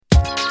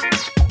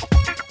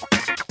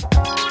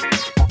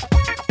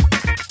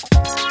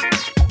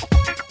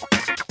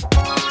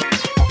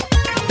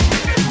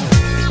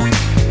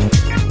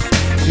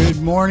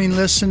morning,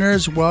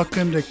 listeners.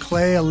 Welcome to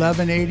Clay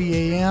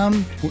 1180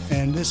 AM,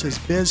 and this is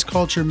Biz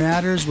Culture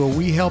Matters, where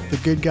we help the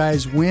good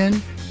guys win.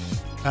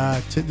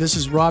 This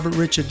is Robert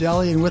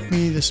Ricciardelli, and with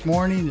me this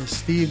morning is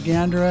Steve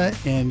Gandra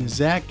and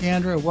Zach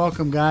Gandra.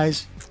 Welcome,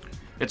 guys.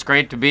 It's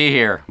great to be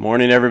here.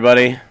 Morning,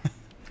 everybody.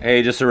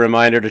 Hey, just a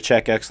reminder to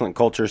check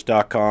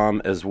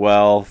excellentcultures.com as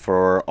well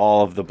for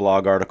all of the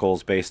blog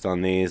articles based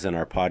on these, and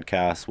our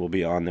podcast will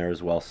be on there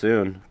as well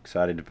soon.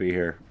 Excited to be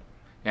here.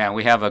 Yeah,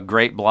 we have a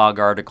great blog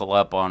article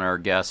up on our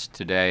guest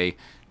today,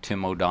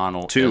 Tim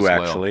O'Donnell. Two, as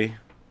well. actually.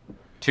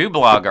 Two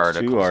blog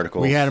articles. Two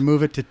articles. We had to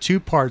move it to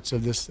two parts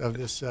of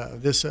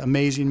this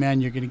amazing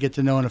man you're going to get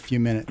to know in a few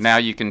minutes. Now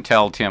you can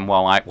tell Tim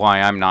why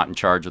I'm not in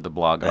charge of the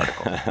blog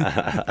article.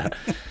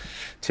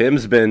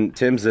 Tim's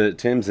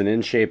an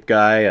in shape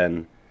guy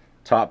and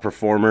top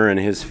performer in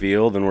his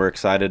field, and we're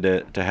excited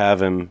to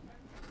have him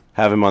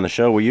on the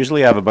show. We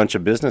usually have a bunch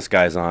of business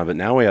guys on, but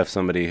now we have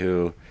somebody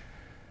who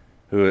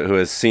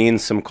has seen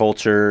some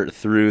culture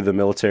through the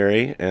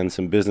military and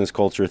some business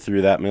culture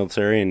through that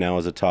military, and now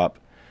is a top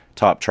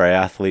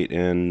triathlete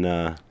in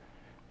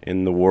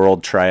the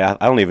world I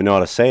don't even know how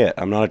to say it.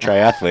 I'm not a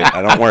triathlete.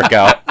 I don't work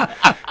out.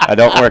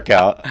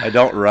 I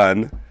don't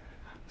run.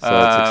 So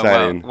it's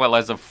exciting. Well,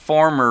 as a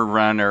former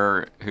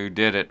runner who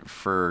did it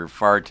for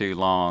far too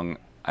long,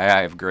 I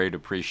have great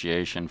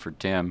appreciation for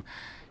Tim.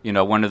 You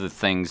know, one of the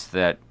things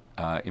that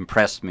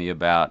impressed me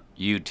about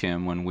you,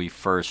 Tim, when we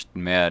first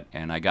met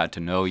and I got to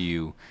know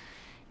you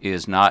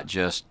is not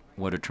just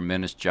what a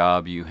tremendous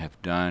job you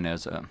have done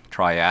as a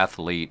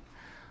triathlete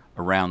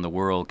around the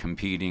world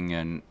competing,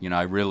 and you know,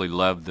 I really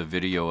loved the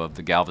video of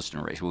the Galveston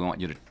race. We want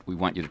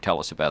you to tell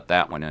us about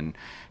that one and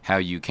how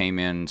you came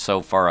in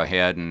so far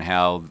ahead and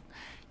how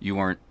you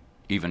weren't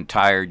even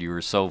tired. You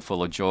were so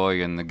full of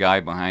joy, and the guy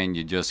behind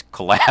you just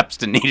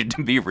collapsed and needed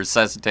to be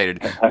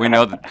resuscitated. We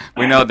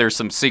know there's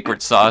some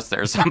secret sauce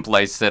there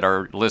someplace that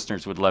our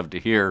listeners would love to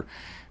hear.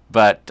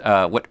 But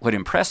what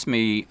impressed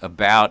me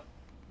about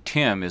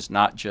Tim is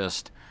not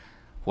just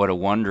what a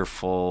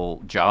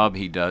wonderful job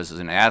he does as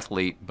an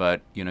athlete, but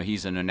you know,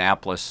 he's an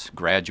Annapolis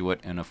graduate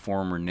and a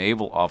former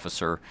naval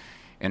officer,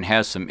 and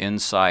has some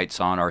insights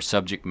on our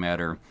subject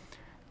matter,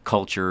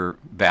 culture,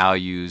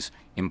 values,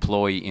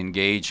 employee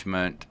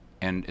engagement,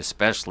 and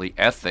especially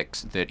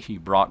ethics that he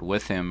brought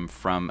with him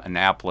from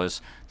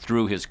Annapolis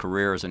through his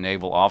career as a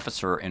naval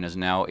officer, and is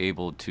now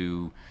able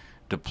to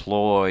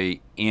deploy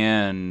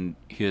in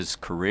his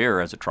career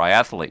as a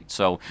triathlete.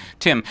 So,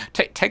 Tim,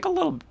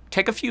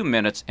 take a few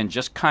minutes and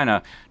just kind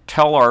of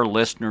tell our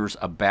listeners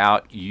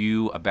about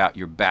you, about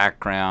your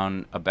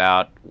background,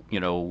 about, you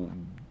know,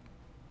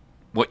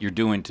 what you're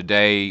doing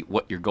today,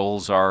 what your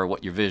goals are,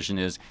 what your vision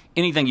is,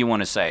 anything you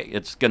want to say.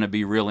 It's going to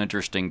be real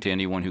interesting to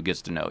anyone who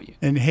gets to know you.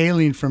 And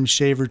hailing from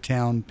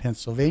Shavertown,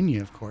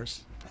 Pennsylvania, of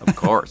course. Of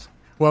course.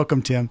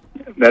 Welcome, Tim.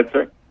 That's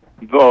right.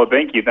 Well,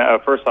 thank you.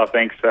 First off,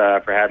 thanks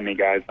for having me,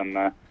 guys.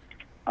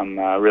 I'm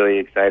really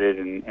excited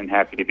and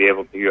happy to be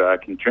able to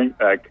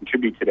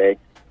contribute today.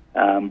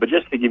 But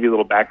just to give you a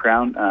little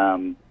background,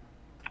 I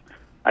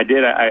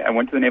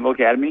went to the Naval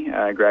Academy.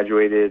 I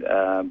graduated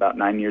about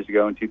 9 years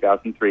ago in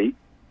 2003.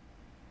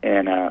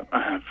 And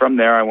from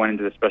there, I went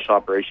into the Special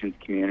Operations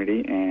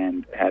community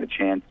and had a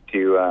chance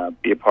to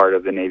be a part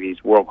of the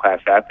Navy's World-Class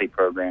Athlete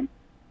Program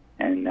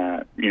and,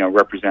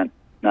 represent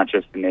not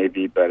just the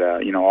Navy, but,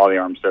 all the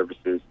armed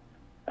services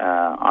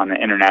on an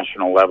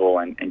international level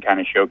and kind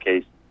of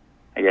showcase,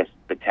 I guess,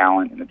 the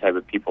talent and the type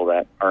of people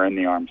that are in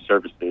the armed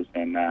services.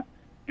 And, I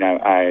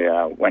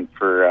went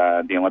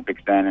for the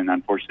Olympics then and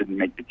unfortunately didn't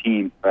make the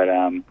team. But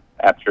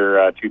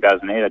after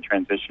 2008, I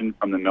transitioned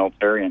from the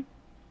military and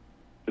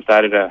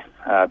decided to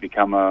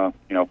become a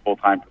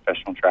full-time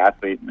professional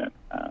triathlete, and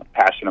a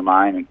passion of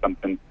mine and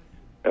something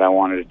that I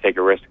wanted to take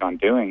a risk on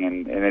doing,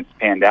 and it's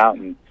panned out.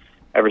 And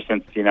ever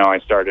since I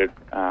started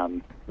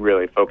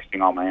really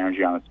focusing all my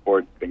energy on the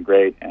sport, it's been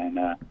great. And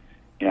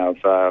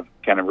I've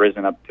kind of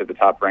risen up to the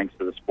top ranks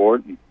of the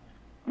sport. And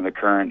I'm the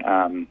current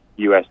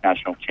U.S.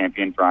 national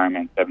champion for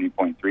Ironman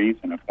 70.3s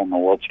and a former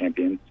world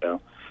champion. So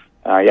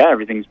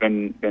everything's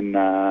been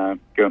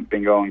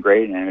going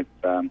great, and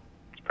it's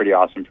pretty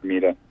awesome for me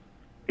to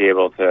be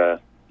able to,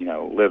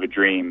 live a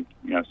dream,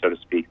 so to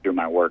speak, through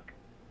my work.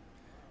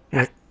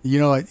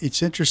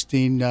 It's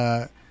interesting.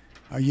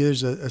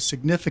 There's a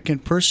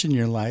significant person in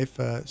your life,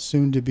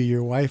 soon to be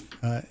your wife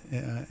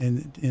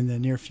in the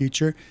near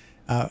future.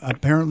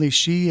 Apparently,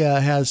 she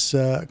has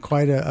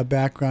quite a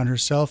background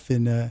herself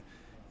in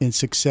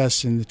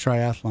success in the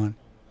triathlon.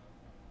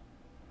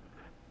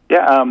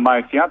 Yeah,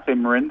 my fiance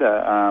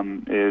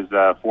Marinda is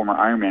a former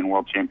Ironman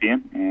world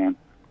champion,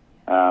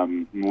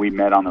 and we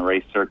met on the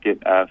race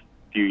circuit a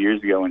few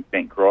years ago in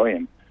St.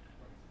 Croix,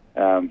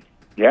 and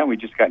we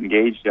just got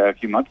engaged a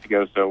few months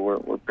ago. So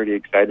we're pretty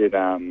excited,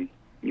 to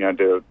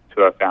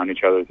have found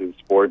each other through the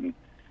sport, and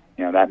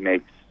that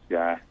makes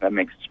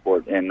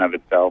sport in and of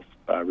itself,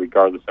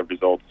 regardless of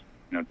results,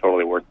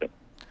 totally worth it.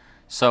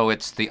 So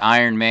it's the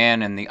Iron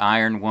Man and the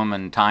Iron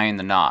Woman tying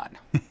the knot.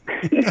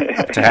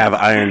 To have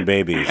iron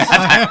babies.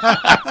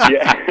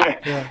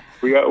 Yeah.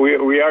 We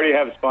already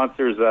have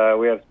sponsors.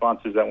 We have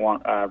sponsors that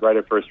want right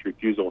of first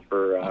refusal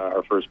for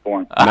our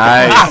firstborn.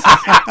 Nice.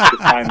 To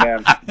sign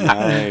them.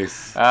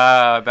 Nice.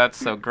 That's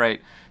so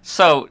great.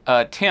 So,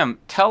 Tim,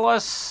 tell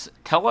us,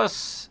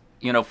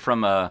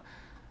 from a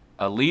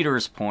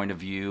leader's point of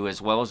view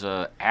as well as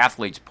a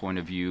athlete's point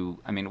of view.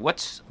 I mean,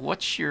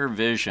 what's your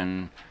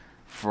vision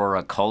for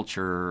a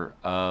culture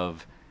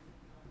of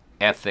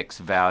ethics,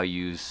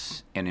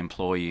 values, and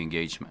employee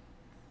engagement?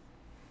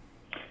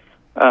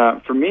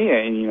 For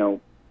me,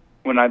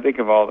 when I think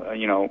of all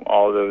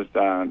of those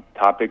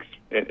topics,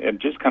 it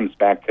just comes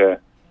back to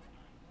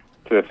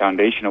the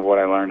foundation of what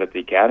I learned at the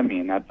academy,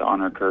 and that's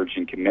honor, courage,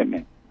 and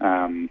commitment.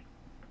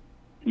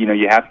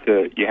 You have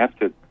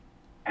to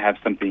have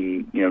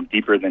something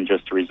deeper than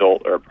just a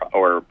result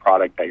or a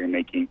product that you're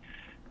making,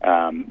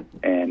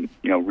 and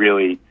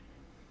really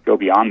go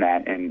beyond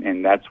that,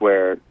 and that's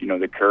where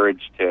the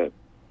courage to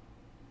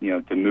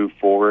move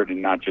forward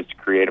and not just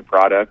create a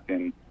product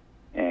and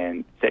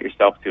set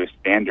yourself to a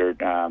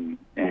standard and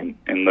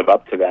live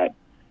up to that,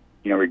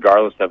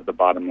 regardless of the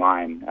bottom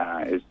line,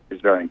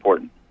 is very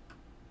important.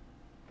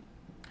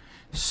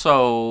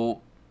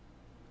 So,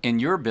 in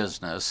your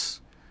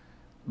business,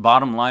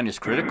 bottom line is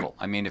critical.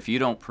 I mean, if you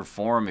don't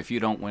perform, if you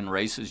don't win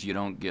races, you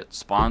don't get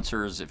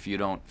sponsors. If you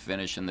don't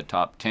finish in the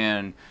top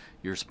 10,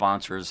 your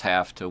sponsors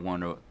have to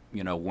want to,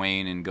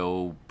 wane and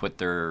go put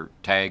their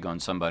tag on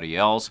somebody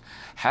else.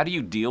 How do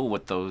you deal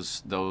with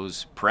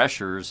those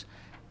pressures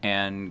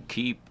and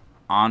keep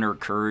honor,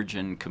 courage,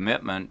 and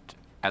commitment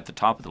at the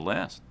top of the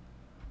list?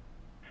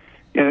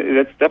 Yeah,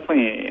 that's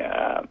definitely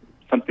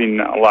something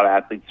a lot of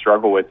athletes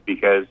struggle with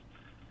because,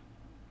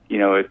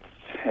 it's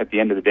at the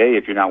end of the day,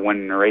 if you're not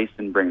winning a race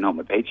and bringing home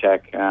a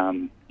paycheck,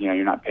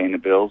 you're not paying the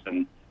bills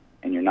and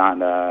you're not,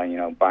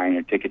 buying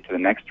your ticket to the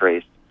next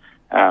race.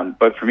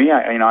 But for me,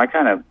 I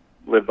kind of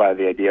live by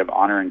the idea of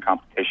honor and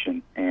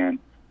competition. And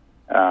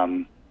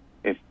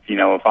if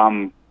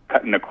I'm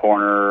cutting a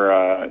corner,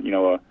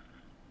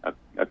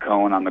 a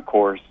cone on the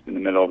course in the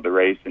middle of the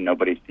race and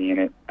nobody's seeing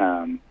it,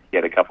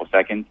 get a couple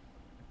seconds,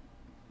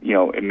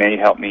 it may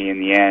help me in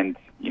the end,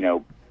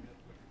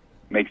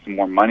 make some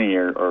more money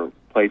or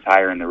place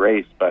higher in the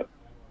race. But,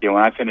 when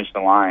I finish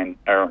the line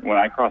or when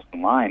I cross the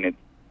line, it's,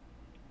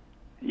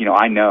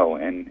 I know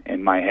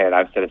in my head,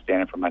 I've set a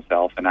standard for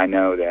myself, and I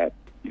know that,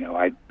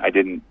 I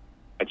didn't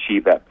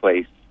achieve that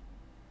place,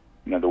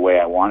 the way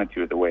I wanted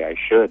to, the way I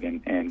should.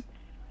 And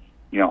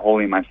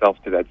holding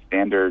myself to that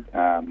standard,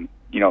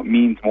 it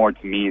means more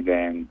to me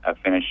than a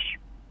finish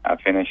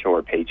or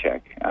a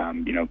paycheck.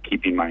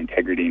 Keeping my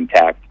integrity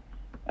intact,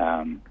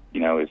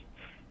 is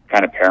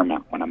kind of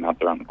paramount when I'm out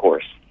there on the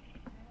course.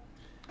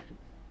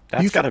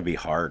 That's got to be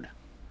hard.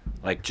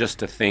 Like, just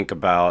to think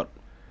about,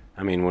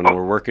 when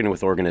we're working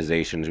with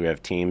organizations, we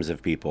have teams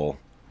of people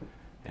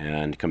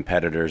and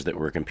competitors that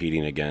we're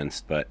competing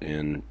against. But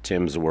in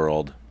Tim's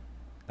world,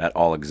 that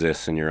all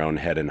exists in your own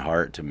head and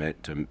heart to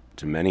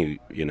many,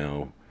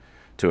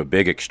 to a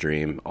big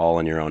extreme, all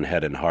in your own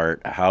head and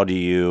heart. How do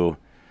you,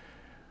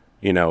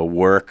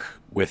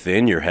 work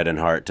within your head and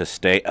heart to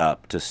stay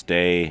up, to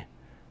stay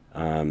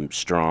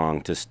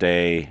strong, to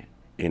stay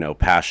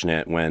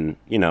passionate when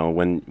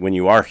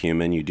you are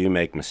human, you do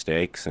make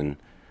mistakes, and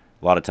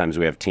a lot of times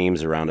we have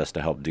teams around us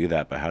to help do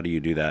that. But how do you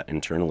do that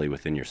internally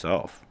within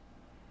yourself?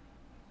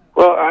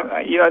 Well,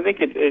 I think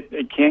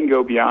it can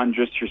go beyond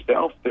just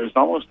yourself. There's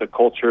almost a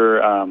culture,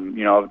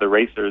 of the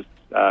racers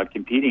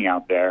competing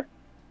out there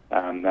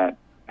that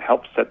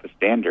helps set the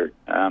standard.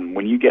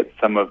 When you get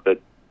some of the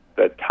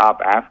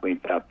top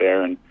athletes out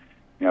there, and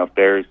if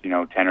there's 10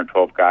 or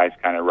 12 guys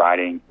kind of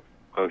riding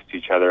close to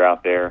each other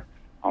out there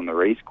on the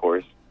race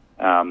course,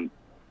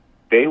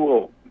 they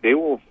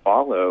will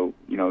follow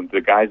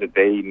the guys that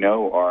they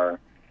know are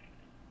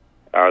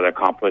the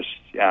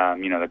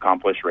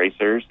accomplished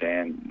racers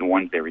and the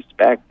ones they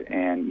respect,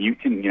 and you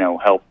can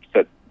help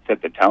set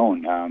the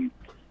tone.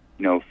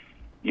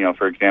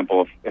 For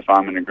example, if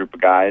I'm in a group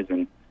of guys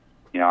and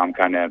I'm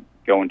kind of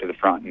going to the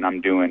front and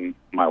I'm doing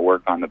my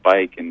work on the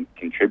bike and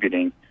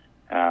contributing,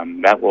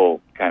 that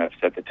will kind of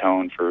set the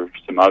tone for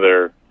some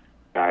other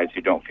guys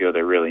who don't feel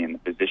they're really in the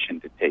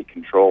position to take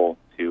control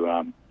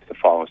to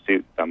follow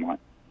suit somewhat.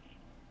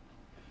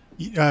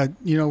 We're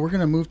going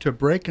to move to a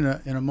break in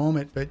a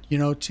moment, but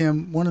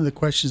Tim, one of the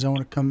questions I want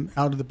to come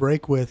out of the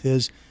break with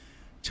is,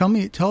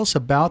 tell us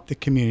about the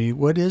community.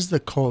 What is the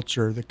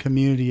culture, the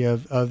community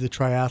of the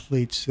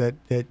triathletes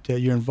that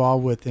you're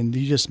involved with? And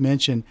you just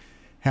mentioned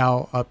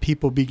how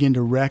people begin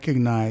to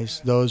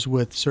recognize those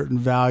with certain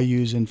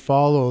values and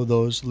follow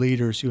those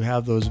leaders who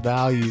have those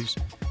values.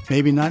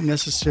 Maybe not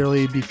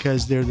necessarily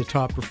because they're the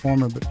top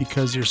performer, but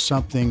because there's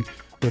something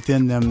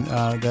within them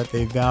that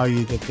they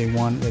value, that they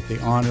want, that they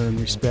honor and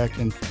respect.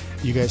 And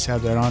you guys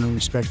have that honor and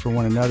respect for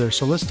one another.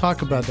 So let's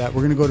talk about that.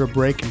 We're going to go to a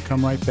break and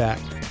come right back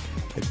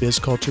at Biz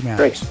Culture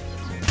Matters. Great.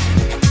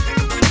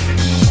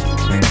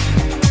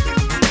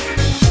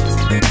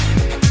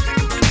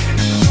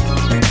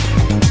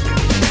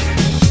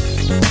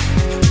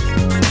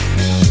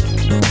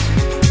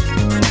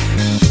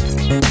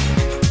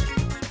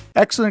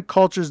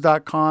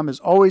 ExcellentCultures.com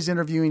is always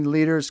interviewing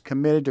leaders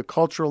committed to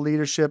cultural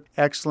leadership,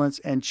 excellence,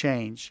 and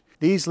change.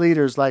 These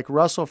leaders, like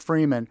Russell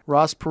Freeman,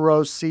 Ross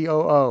Perot's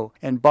COO,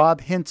 and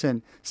Bob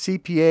Hinton,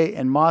 CPA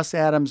and Moss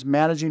Adams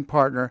managing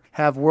partner,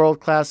 have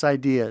world-class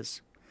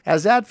ideas.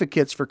 As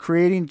advocates for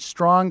creating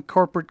strong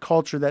corporate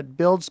culture that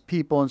builds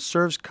people and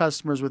serves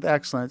customers with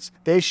excellence,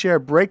 they share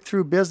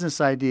breakthrough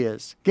business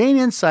ideas. Gain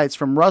insights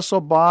from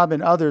Russell, Bob,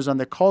 and others on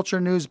the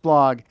Culture News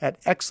blog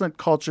at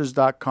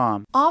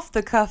excellentcultures.com.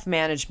 Off-the-cuff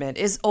management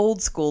is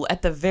old school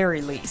at the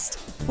very least.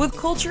 With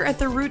culture at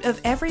the root of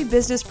every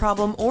business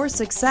problem or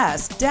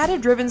success,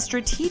 data-driven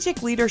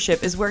strategic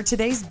leadership is where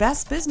today's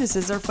best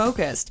businesses are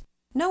focused.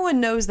 No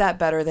one knows that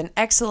better than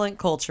Excellent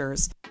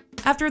Cultures.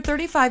 After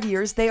 35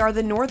 years, they are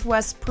the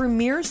Northwest's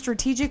premier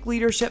strategic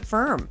leadership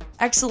firm.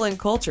 Excellent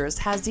Cultures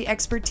has the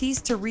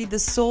expertise to read the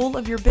soul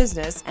of your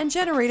business and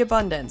generate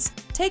abundance.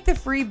 Take the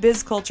free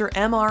BizCulture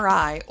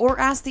MRI or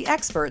ask the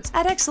experts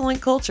at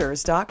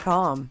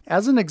excellentcultures.com.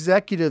 As an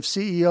executive,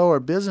 CEO, or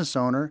business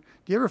owner,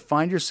 do you ever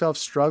find yourself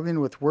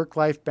struggling with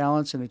work-life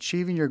balance and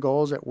achieving your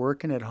goals at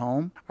work and at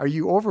home? Are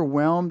you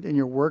overwhelmed in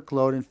your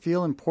workload and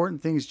feel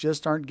important things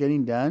just aren't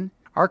getting done?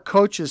 Our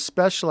coaches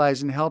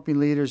specialize in helping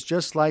leaders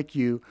just like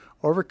you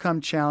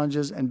overcome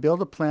challenges and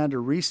build a plan to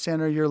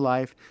recenter your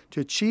life to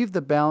achieve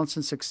the balance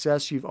and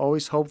success you've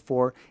always hoped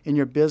for in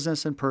your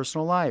business and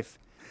personal life.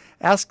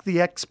 Ask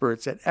the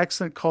experts at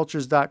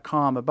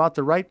excellentcultures.com about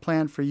the right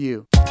plan for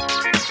you.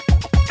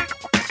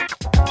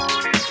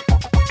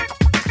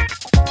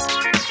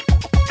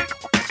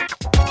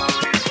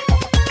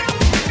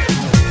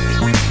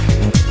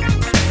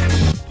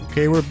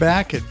 Okay, we're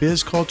back at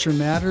Biz Culture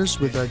Matters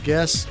with our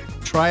guest,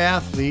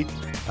 triathlete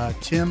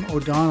Tim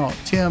O'Donnell.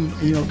 Tim,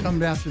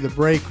 coming after the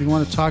break, we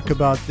want to talk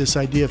about this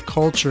idea of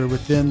culture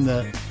within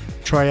the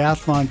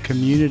triathlon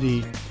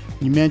community.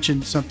 You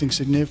mentioned something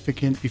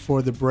significant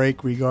before the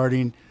break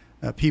regarding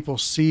people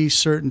see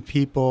certain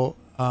people,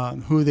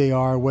 who they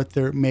are, what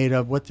they're made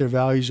of, what their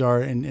values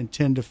are, and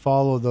tend to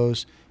follow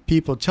those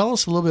people. Tell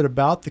us a little bit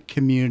about the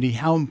community,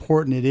 how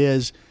important it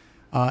is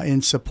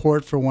in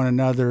support for one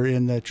another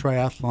in the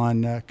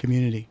triathlon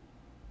community.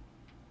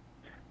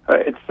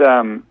 It's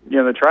the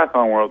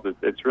triathlon world.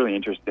 It's really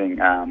interesting.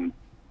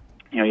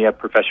 You have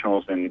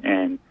professionals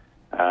and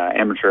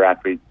amateur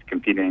athletes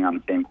competing on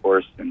the same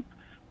course and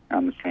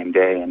on the same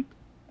day, and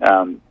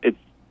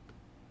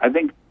I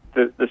think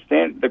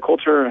the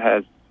culture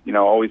has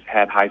always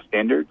had high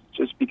standards,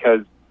 just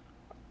because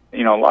a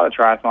lot of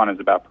triathlon is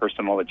about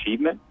personal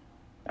achievement,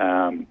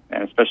 and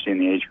especially in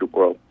the age group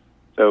world.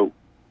 So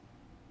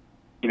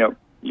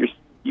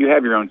you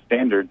have your own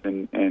standards,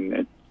 and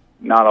it's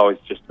not always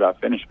just about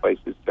finish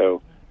places.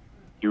 So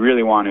you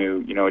really want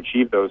to,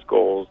 achieve those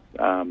goals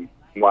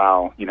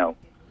while,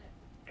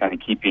 kind of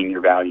keeping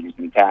your values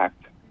intact.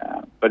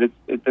 But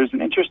there's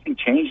an interesting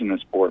change in the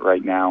sport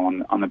right now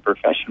on the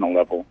professional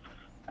level,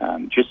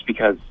 just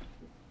because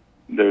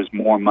there's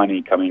more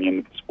money coming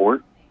into the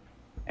sport,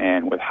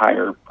 and with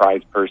higher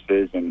prize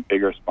purses and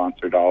bigger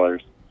sponsor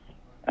dollars,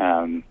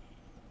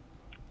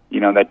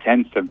 that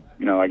tends to,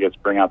 I guess,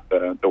 bring out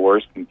the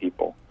worst in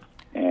people.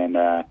 And,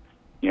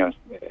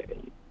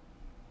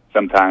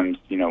 sometimes,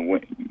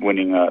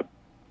 winning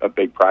a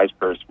big prize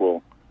purse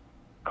will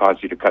cause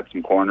you to cut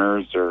some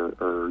corners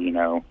or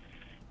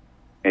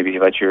maybe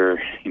let your,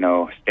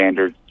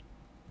 standards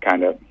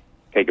kind of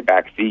take a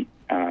back seat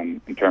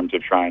in terms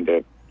of trying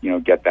to,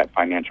 get that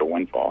financial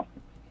windfall.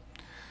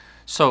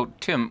 So,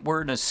 Tim,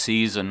 we're in a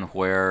season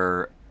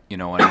where,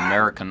 an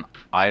American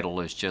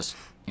Idol is just,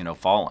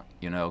 fallen.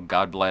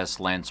 God bless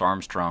Lance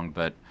Armstrong,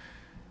 but,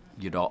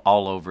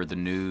 all over the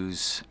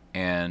news,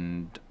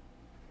 and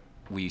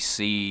we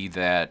see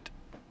that,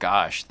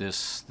 gosh,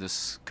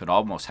 this could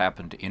almost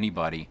happen to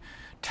anybody.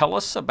 Tell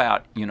us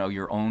about,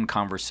 your own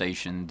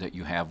conversation that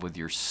you have with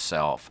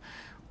yourself.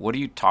 What do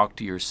you talk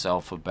to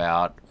yourself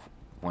about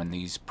when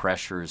these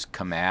pressures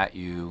come at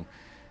you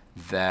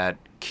that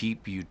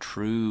keep you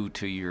true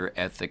to your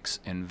ethics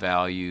and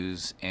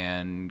values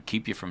and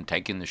keep you from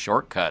taking the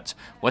shortcuts?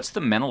 What's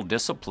the mental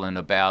discipline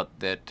about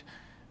that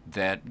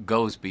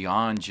goes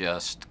beyond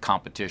just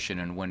competition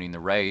and winning the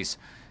race,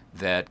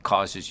 that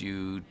causes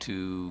you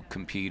to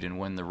compete and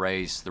win the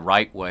race the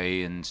right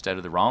way instead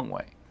of the wrong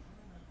way?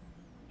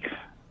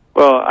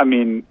 Well,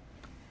 the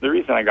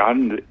reason I got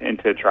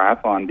into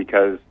triathlon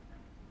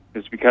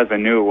is because I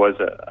knew it was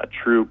a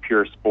true,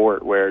 pure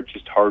sport where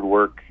just hard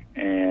work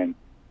and,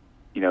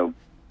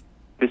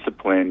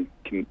 discipline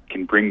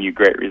can bring you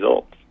great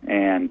results.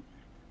 And,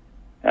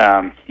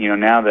 now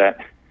that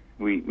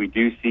we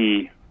do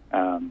see,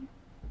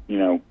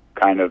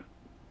 kind of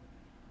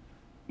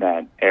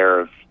that air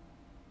of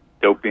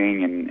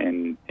doping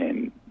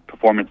and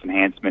performance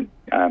enhancement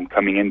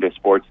coming into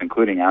sports,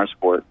 including our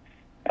sport,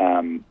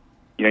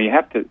 you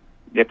have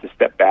to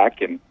step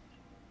back and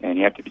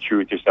you have to be true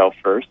with yourself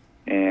first.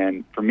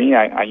 And for me,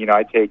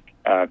 I take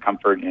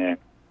comfort in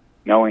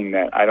knowing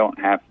that I don't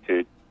have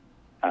to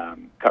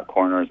cut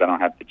corners, I don't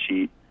have to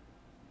cheat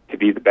to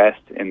be the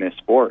best in this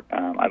sport.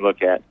 I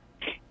look at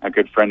a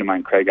good friend of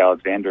mine, Craig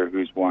Alexander,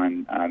 who's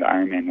won the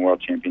Ironman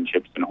World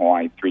Championships in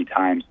Hawaii 3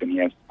 times, and he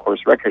has a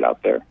course record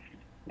out there.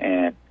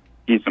 And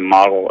he's a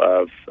model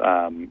of,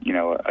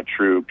 a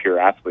true pure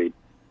athlete.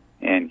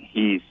 And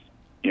he's,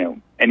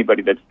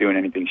 anybody that's doing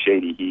anything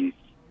shady, he's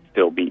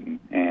still beaten.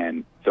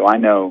 And so I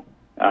know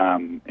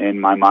in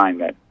my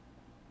mind that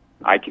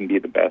I can be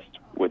the best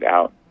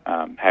without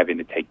having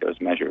to take those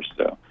measures.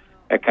 So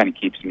that kind of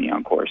keeps me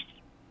on course.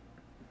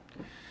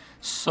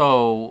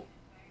 So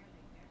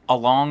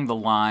along the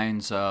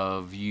lines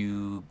of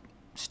you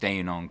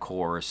staying on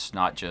course,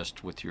 not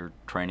just with your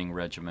training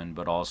regimen,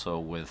 but also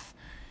with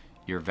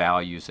your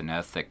values and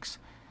ethics,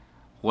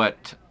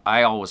 what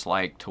I always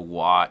like to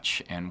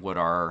watch, and what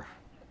our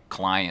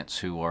clients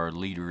who are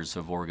leaders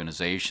of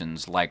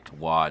organizations like to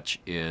watch,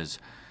 is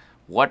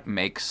what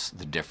makes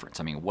the difference.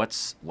 I mean,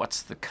 what's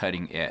the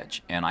cutting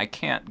edge? And I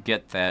can't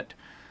get that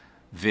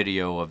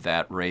video of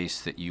that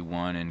race that you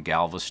won in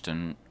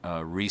Galveston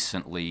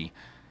recently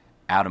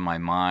out of my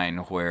mind,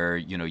 where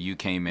you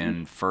came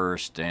in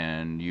first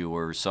and you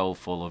were so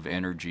full of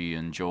energy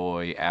and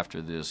joy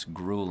after this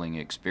grueling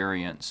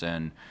experience,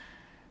 and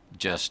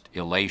just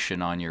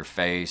elation on your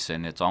face,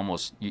 and it's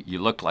almost, you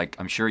look like,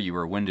 I'm sure you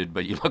were winded,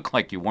 but you look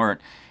like you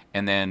weren't.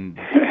 And then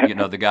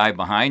the guy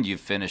behind you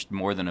finished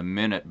more than a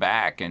minute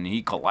back, and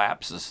he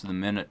collapses the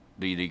minute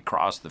that he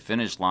crossed the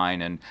finish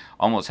line and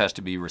almost has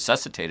to be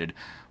resuscitated.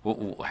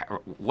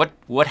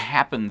 What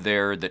happened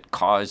there that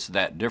caused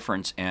that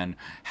difference, and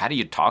how do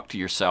you talk to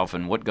yourself,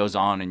 and what goes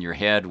on in your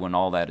head when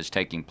all that is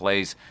taking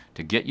place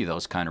to get you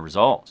those kind of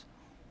results?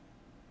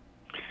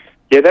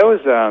 Yeah, that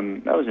was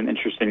an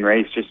interesting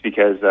race, just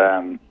because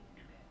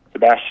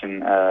Sebastian,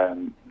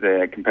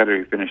 the competitor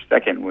who finished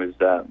second, was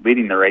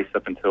leading the race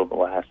up until the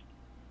last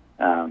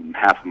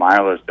half a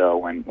mile or so,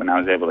 when I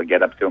was able to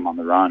get up to him on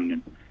the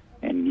run,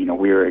 and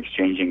we were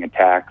exchanging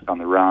attacks on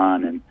the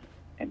run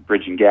and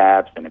bridging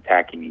gaps and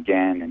attacking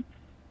again,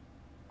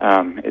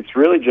 and it's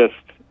really just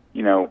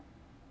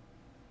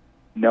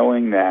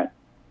knowing that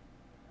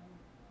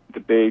the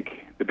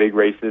big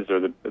races, or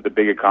the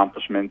big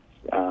accomplishments,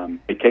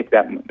 they take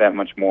that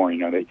much more.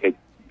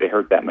 They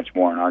hurt that much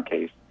more in our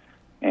case,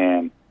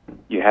 and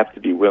you have to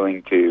be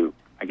willing to,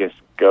 I guess,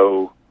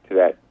 go to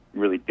that,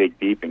 really dig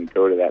deep and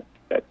go to that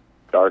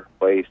dark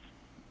place,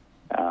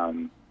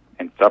 and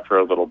suffer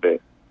a little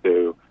bit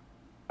to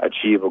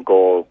achieve a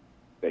goal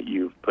that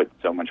you've put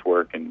so much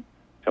work and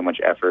so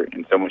much effort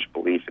and so much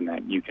belief in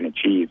that you can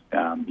achieve.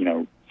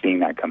 Seeing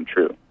that come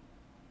true.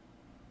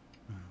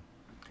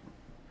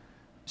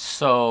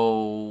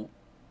 So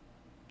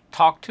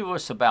talk to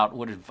us about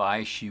what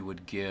advice you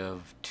would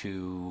give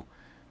to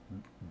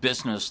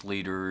business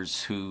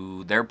leaders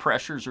who their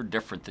pressures are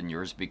different than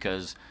yours,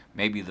 because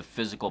maybe the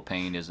physical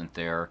pain isn't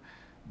there,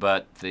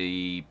 but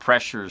the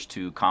pressures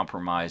to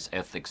compromise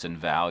ethics and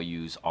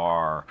values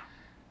are.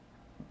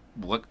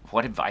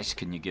 What advice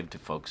can you give to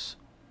folks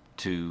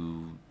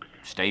to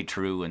stay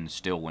true and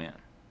still win?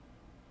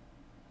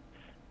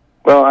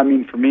 Well, I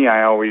mean, for me,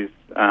 I always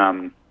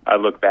I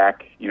look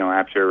back,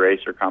 after a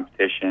race or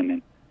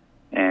competition,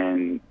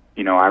 and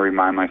I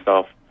remind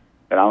myself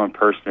that I'm a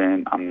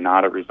person. I'm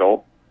not a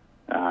result.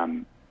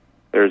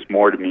 There's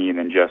more to me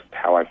than just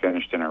how I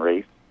finished in a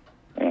race.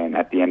 And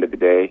at the end of the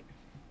day,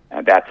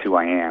 that's who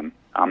I am.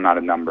 I'm not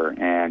a number.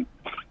 And,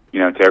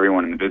 to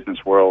everyone in the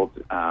business world,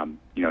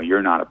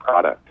 you're not a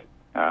product.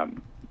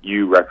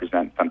 You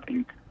represent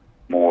something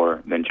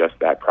more than just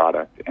that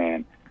product.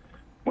 And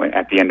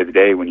at the end of the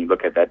day, when you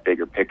look at that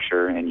bigger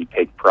picture and you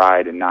take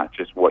pride in not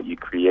just what you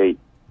create,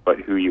 but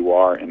who you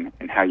are and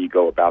how you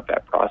go about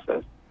that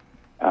process,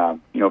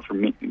 for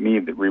me,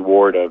 the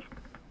reward of,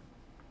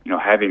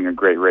 having a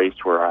great race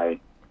where I,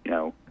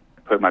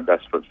 put my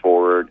best foot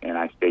forward and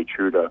I stay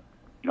true to,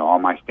 all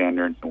my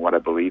standards and what I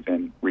believe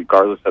in,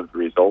 regardless of the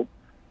result,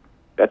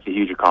 that's a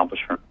huge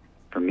accomplishment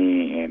for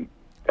me. And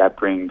that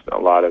brings a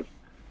lot of,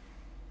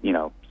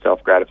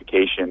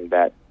 self-gratification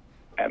that,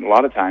 and a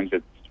lot of times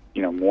it's,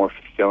 more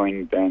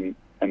fulfilling than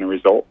the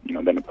result,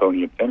 than a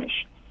podium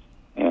finish.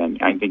 And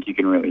I think you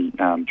can really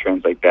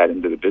translate that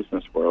into the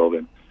business world.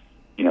 And,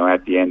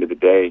 at the end of the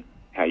day,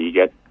 how you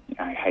get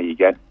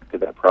to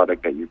that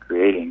product that you're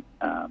creating,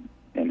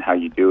 and how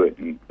you do it,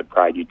 and the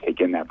pride you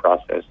take in that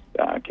process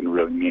can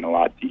really mean a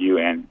lot to you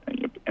and,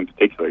 in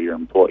particular, your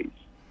employees.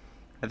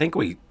 I think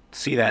we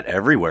see that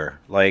everywhere.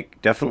 Like,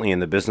 definitely in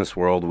the business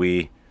world,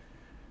 we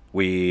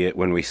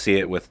when we see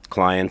it with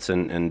clients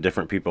and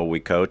different people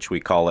we coach, we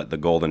call it the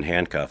golden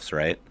handcuffs,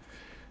 right?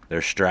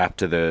 They're strapped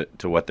to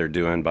what they're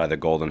doing by the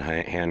golden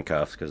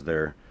handcuffs, because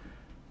they're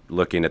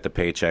looking at the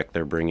paycheck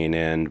they're bringing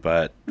in,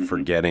 but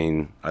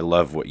forgetting. I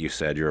love what you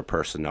said. You're a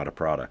person, not a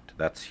product.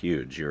 That's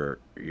huge. You're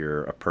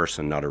a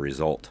person, not a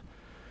result.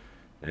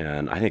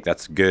 And I think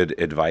that's good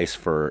advice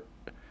for.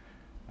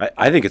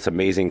 I think it's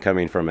amazing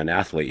coming from an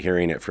athlete,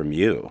 hearing it from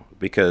you,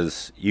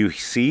 because you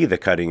see the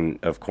cutting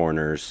of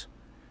corners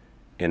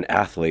in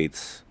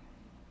athletes,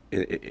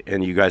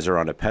 and you guys are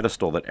on a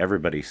pedestal that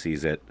everybody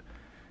sees it.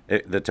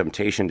 The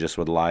temptation just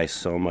would lie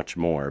so much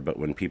more. But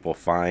when people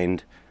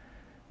find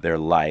their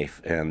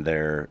life and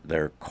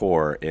their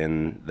core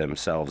in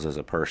themselves as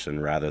a person,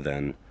 rather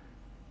than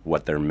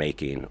what they're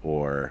making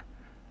or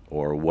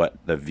what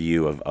the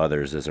view of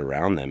others is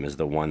around them, is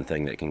the one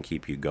thing that can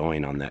keep you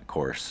going on that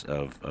course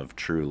of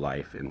true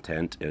life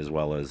intent, as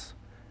well as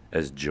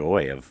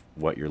joy of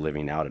what you're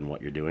living out and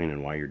what you're doing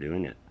and why you're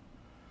doing it.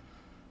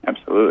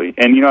 Absolutely.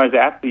 And, as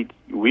athletes,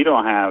 we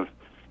don't have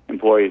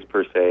employees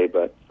per se,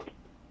 but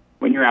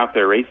when you're out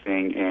there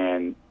racing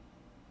and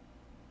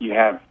you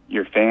have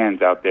your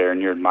fans out there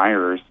and your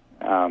admirers,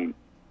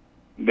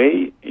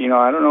 they,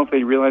 I don't know if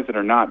they realize it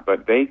or not,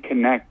 but they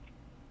connect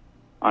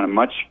on a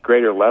much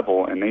greater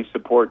level, and they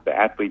support the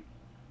athletes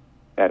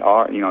that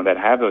are, that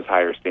have those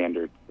higher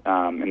standards.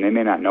 And they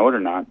may not know it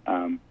or not,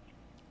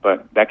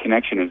 but that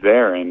connection is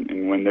there.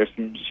 And when there's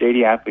some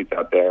shady athletes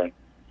out there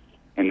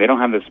and they don't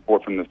have the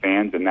support from the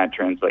fans, and that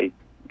translates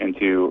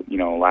into,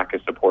 lack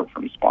of support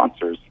from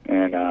sponsors.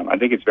 And I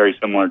think it's very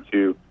similar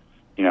to,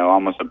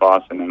 almost a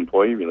boss and an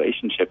employee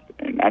relationship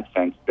in that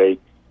sense. They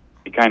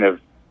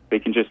can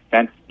just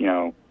sense,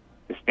 the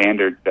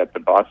standards that the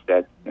boss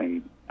sets,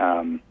 and,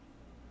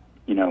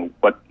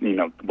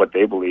 what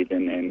they believe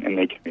in, and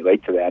they can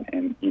relate to that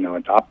and,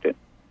 adopt it.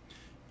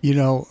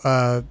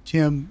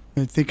 Tim,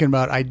 thinking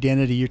about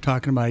identity, you're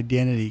talking about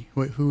identity.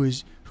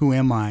 Who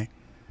am I?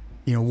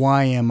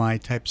 Why am I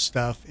type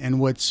stuff. And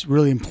what's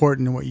really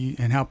important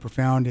and how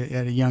profound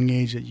at a young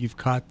age that you've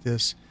caught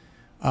this.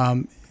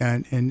 And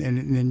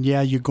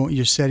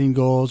you're setting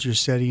goals, you're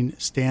setting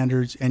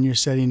standards, and you're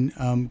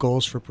setting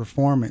goals for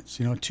performance,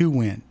 to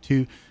win,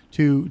 to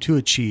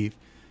achieve.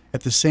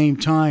 At the same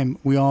time,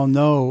 we all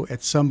know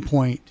at some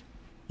point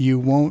you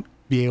won't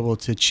be able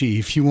to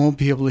achieve. You won't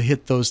be able to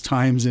hit those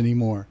times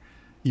anymore.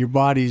 Your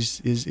body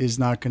is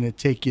not going to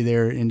take you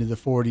there into the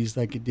 40s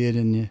like it did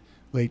in the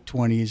late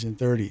 20s and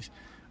 30s.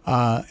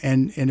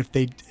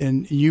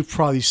 And you've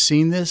probably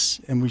seen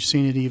this, and we've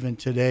seen it even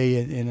today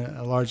in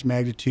a large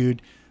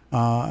magnitude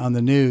on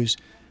the news.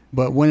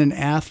 But when an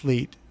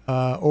athlete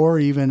or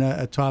even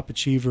a top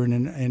achiever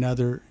in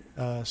other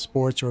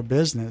sports or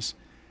business,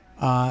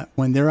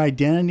 when their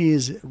identity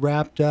is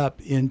wrapped up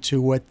into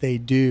what they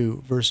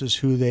do versus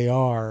who they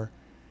are,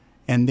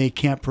 and they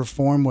can't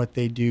perform what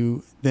they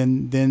do,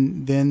 then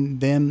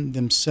them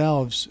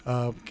themselves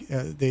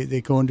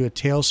they go into a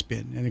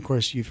tailspin. And of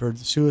course, you've heard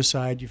the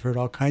suicide, you've heard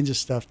all kinds of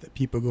stuff that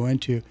people go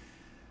into.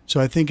 So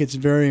I think it's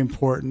very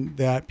important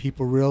that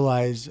people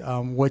realize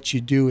what you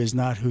do is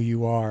not who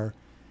you are,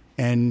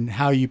 and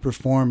how you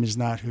perform is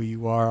not who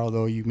you are,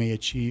 although you may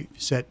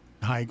set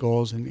high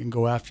goals and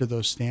go after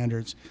those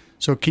standards.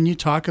 So can you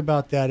talk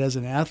about that as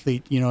an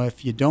athlete?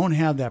 If you don't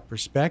have that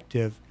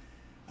perspective,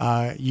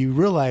 you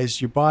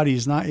realize your body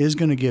is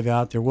going to give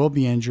out. There will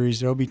be injuries.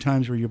 There will be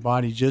times where your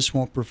body just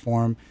won't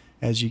perform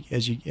as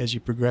you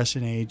progress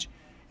in age,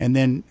 and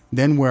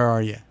then where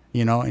are you?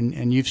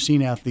 And you've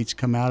seen athletes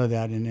come out of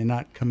that and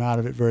not come out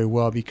of it very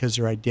well because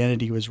their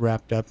identity was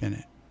wrapped up in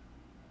it.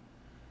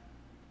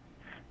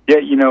 Yeah,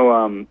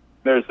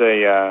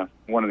 there's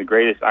one of the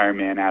greatest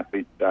Ironman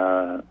athletes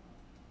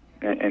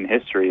in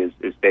history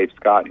is Dave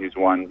Scott, who's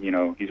won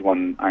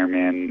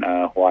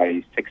Ironman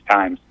Hawaii 6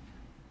 times,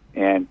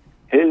 and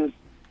his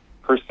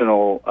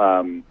personal,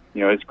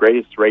 his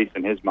greatest race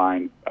in his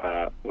mind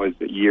was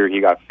the year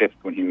he got 5th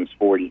when he was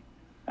 40.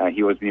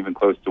 He wasn't even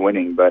close to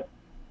winning, but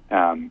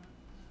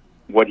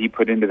what he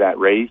put into that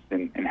race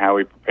and how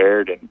he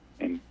prepared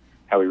and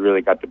how he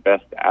really got the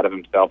best out of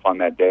himself on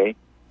that day,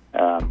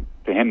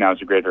 to him now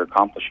is a greater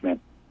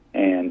accomplishment.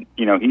 And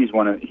he's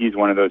one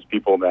of those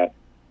people that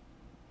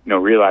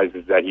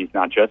realizes that he's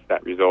not just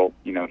that result.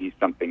 He's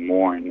something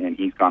more, and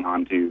he's gone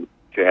on to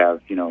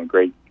have a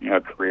great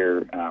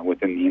career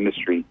within the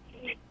industry.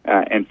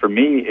 And for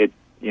me, it's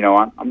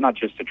I'm not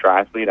just a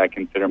triathlete. I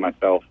consider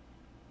myself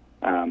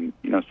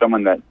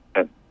someone that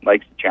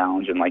likes to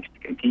challenge and likes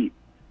to compete.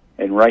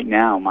 And right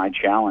now, my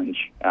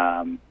challenge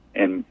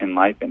in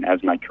life and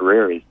as my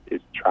career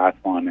is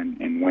triathlon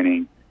and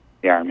winning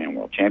the Ironman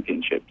World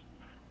Championships.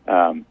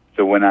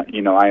 So when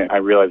I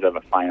realize I have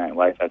a finite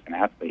life as an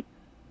athlete,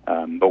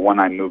 but when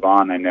I move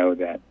on, I know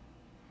that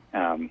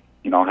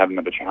I'll have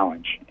another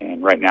challenge.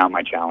 And right now,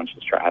 my challenge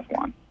is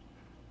triathlon.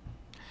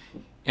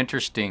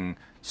 Interesting.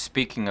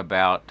 Speaking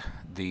about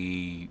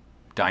the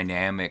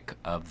dynamic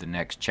of the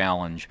next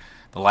challenge,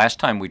 the last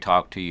time we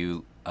talked to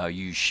you,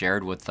 you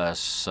shared with us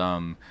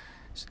some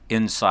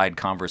inside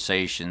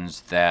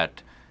conversations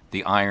that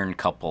the Iron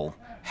couple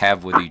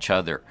have with each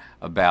other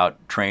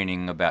about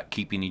training, about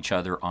keeping each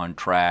other on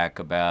track,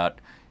 about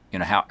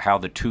how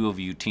the two of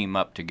you team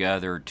up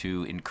together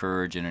to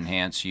encourage and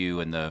enhance you,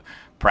 and the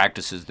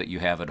practices that you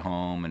have at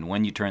home, and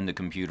when you turn the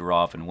computer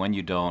off and when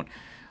you don't.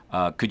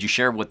 Could you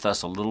share with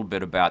us a little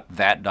bit about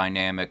that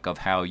dynamic of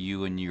how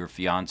you and your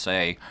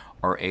fiance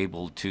are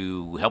able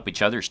to help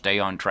each other stay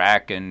on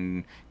track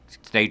and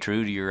stay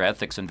true to your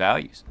ethics and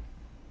values?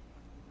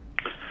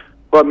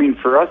 Well,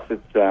 for us,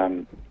 it's...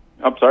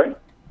 I'm sorry?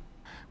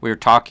 We were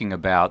talking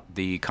about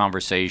the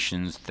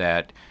conversations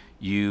that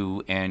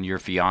you and your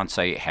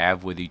fiance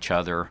have with each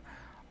other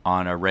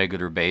on a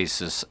regular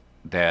basis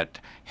that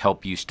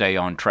help you stay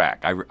on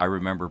track. I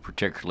remember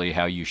particularly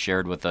how you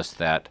shared with us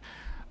that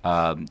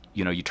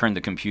you turn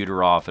the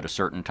computer off at a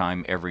certain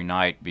time every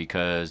night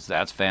because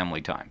that's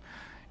family time,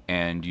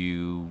 and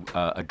you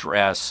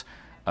address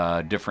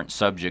different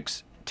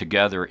subjects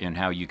together in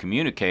how you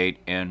communicate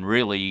and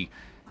really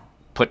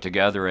put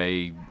together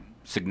a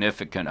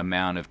significant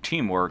amount of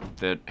teamwork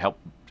that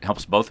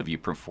helps both of you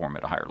perform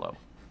at a higher level.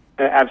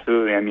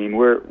 Absolutely. I mean,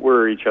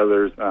 we're each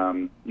other's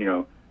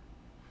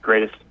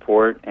greatest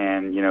support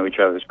and each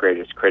other's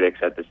greatest critics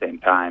at the same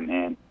time,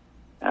 and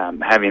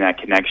having that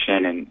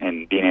connection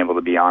and being able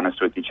to be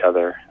honest with each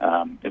other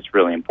is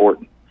really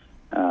important.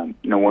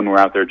 When we're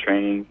out there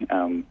training,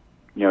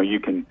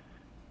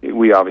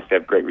 we obviously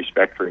have great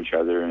respect for each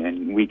other,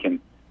 and we can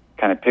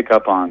kind of pick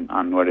up on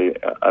what each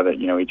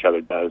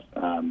other does.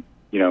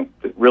 The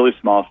really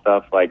small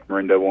stuff like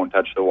Marinda won't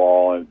touch the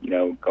wall,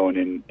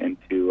 going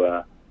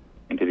into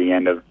the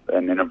end of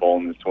an interval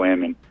in the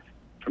swim, and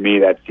for me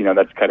that's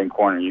cutting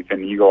corner.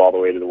 You go all the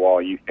way to the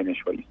wall, you finish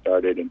what you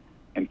started,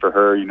 and for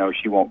her,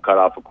 she won't cut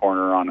off a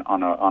corner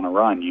on a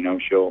run.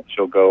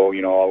 She'll go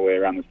all the way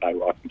around the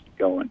sidewalk and keep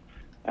going.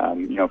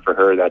 For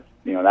her,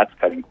 that's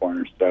cutting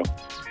corners. So,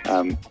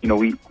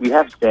 we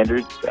have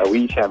standards.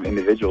 We each have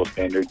individual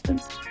standards,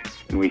 and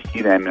we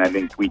see them, and I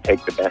think we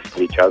take the best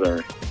of each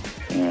other,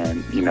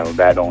 and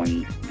that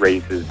only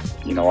raises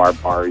our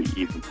bar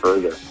even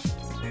further.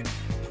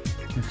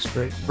 That's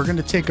great. We're going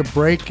to take a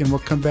break, and we'll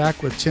come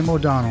back with Tim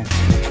O'Donnell.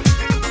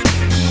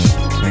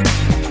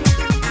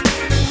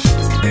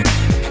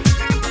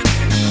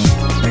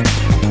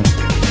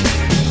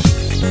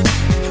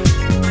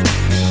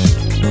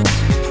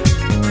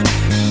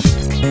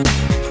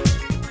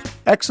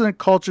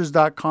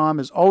 ExcellentCultures.com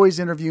is always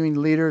interviewing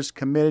leaders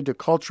committed to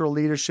cultural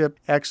leadership,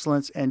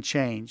 excellence, and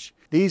change.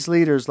 These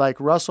leaders, like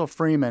Russell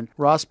Freeman,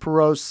 Ross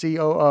Perot,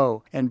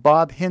 COO, and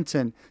Bob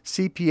Hinton,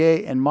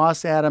 CPA and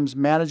Moss Adams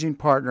Managing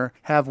Partner,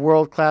 have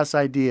world-class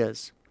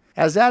ideas.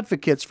 As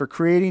advocates for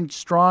creating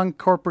strong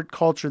corporate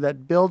culture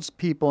that builds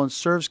people and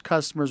serves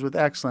customers with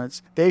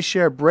excellence, they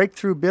share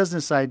breakthrough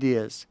business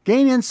ideas.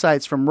 Gain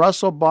insights from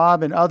Russell,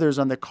 Bob, and others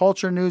on the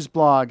Culture News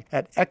blog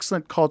at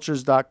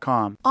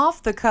ExcellentCultures.com.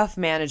 Off-the-cuff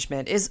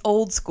management is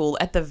old school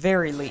at the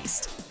very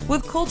least.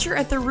 With culture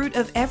at the root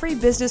of every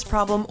business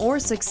problem or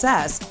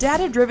success,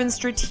 data-driven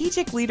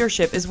strategic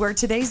leadership is where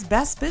today's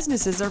best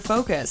businesses are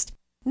focused.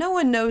 No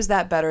one knows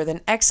that better than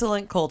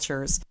Excellent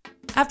Cultures.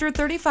 After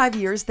 35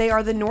 years, they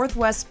are the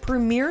Northwest's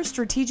premier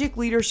strategic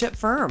leadership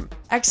firm.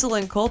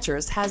 Excellent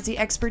Cultures has the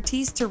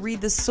expertise to read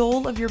the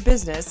soul of your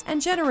business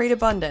and generate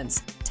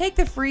abundance. Take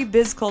the free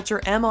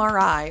BizCulture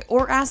MRI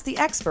or ask the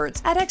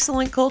experts at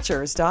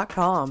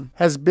ExcellentCultures.com.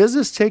 Has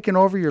business taken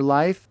over your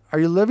life? Are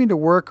you living to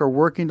work or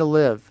working to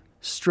live?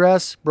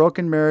 Stress,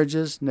 broken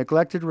marriages,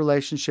 neglected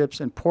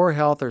relationships, and poor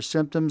health are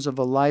symptoms of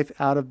a life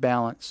out of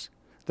balance.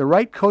 The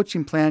right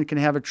coaching plan can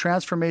have a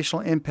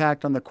transformational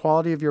impact on the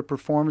quality of your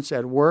performance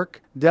at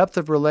work, depth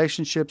of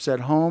relationships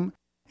at home,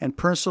 and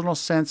personal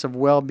sense of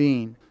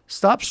well-being.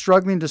 Stop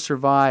struggling to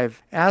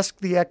survive. Ask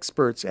the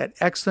experts at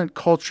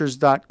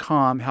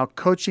ExcellentCultures.com how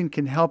coaching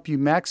can help you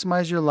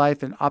maximize your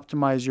life and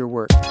optimize your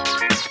work.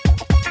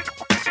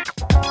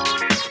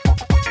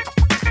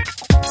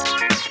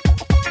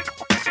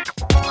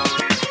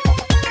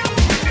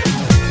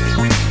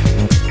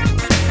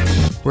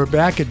 We're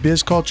back at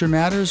Biz Culture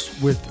Matters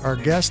with our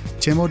guest,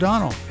 Tim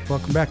O'Donnell.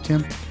 Welcome back,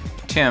 Tim.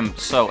 Tim,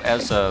 so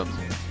as a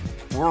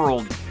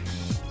world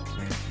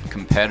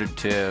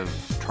competitive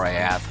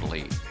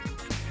triathlete,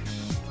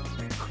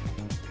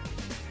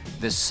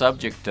 this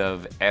subject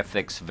of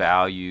ethics,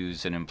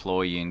 values, and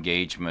employee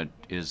engagement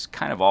is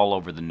kind of all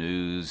over the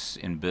news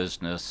in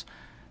business,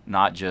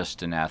 not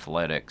just in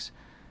athletics.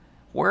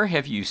 Where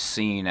have you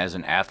seen as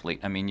an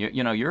athlete? I mean,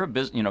 you're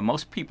a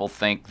most people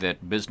think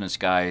that business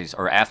guys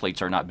or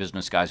athletes are not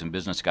business guys and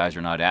business guys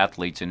are not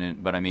athletes.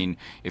 But I mean,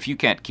 if you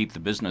can't keep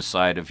the business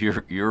side of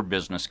your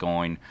business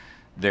going,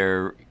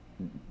 there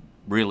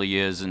really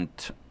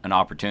isn't an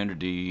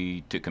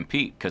opportunity to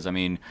compete, because I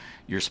mean,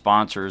 your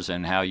sponsors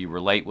and how you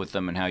relate with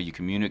them and how you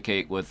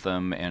communicate with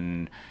them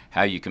and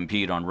how you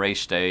compete on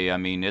race day. I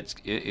mean, it's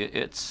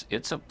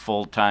a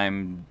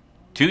full-time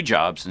 2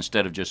 jobs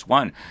instead of just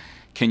 1.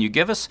 Can you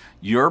give us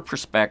your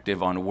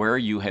perspective on where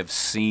you have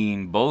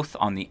seen, both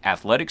on the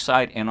athletic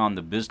side and on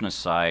the business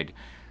side,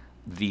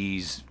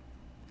 these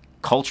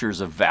cultures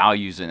of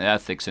values and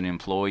ethics and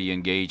employee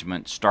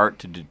engagement start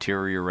to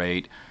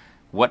deteriorate?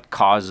 What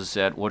causes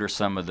it? What are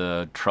some of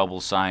the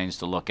trouble signs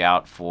to look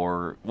out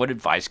for? What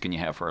advice can you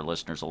have for our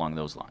listeners along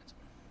those lines?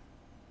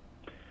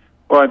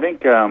 Well, I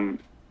think, along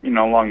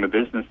the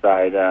business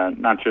side,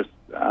 not just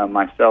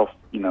myself,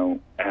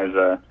 as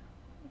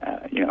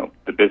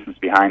the business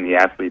behind the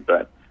athlete,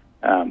 but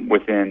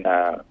within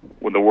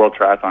with the World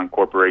Triathlon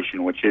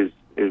Corporation, which is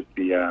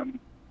the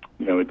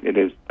it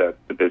is the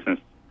business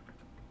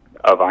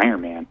of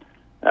Ironman.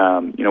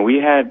 We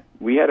had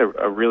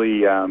a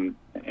really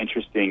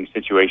interesting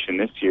situation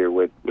this year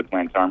with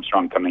Lance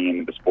Armstrong coming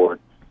into the sport,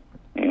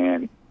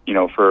 and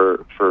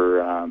for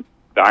the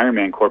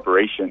Ironman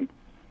Corporation,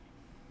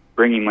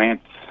 bringing Lance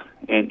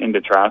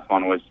into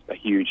triathlon was a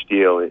huge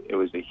deal. It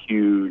was a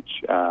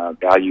huge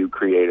value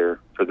creator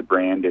for the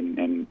brand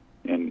and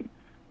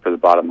for the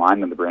bottom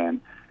line of the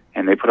brand.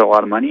 And they put a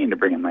lot of money into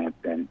bringing Lance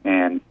in.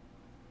 And,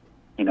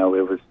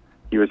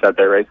 he was at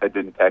that race I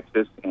did in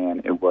Texas,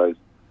 and it was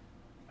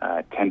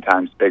 10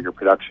 times bigger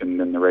production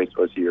than the race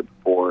was the year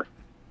before.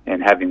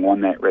 And having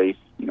won that race,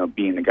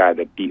 being the guy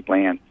that beat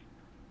Lance,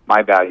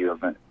 my value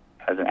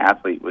as an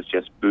athlete was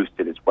just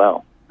boosted as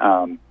well.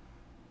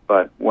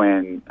 But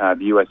when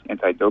the U.S.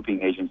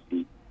 Anti-Doping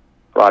Agency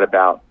brought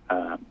about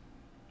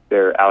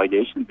their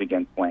allegations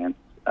against Lance,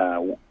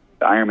 the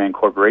Ironman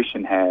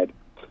Corporation had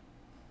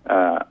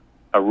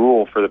a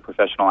rule for the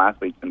professional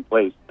athletes in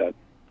place that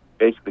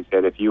basically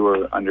said if you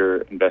were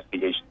under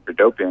investigation for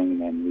doping,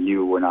 then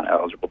you were not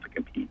eligible to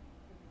compete.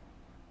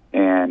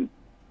 And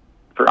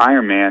for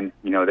Ironman,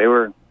 they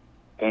were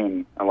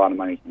paying a lot of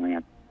money to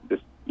Lance.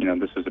 This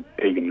was a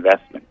big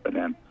investment for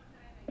them,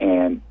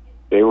 and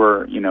they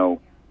were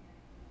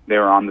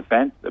on the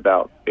fence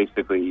about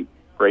basically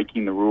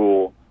breaking the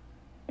rule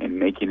and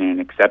making an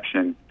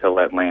exception to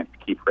let Lance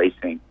keep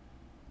racing.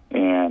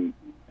 And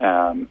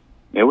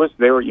they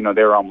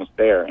were almost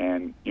there.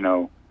 And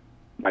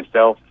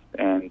myself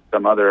and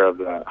some other of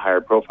the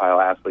higher profile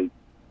athletes,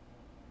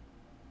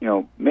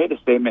 made a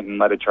statement and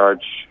led a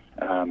charge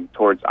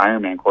towards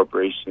Ironman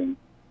Corporation,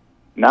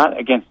 not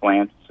against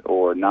Lance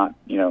or not,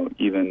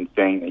 even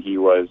saying that he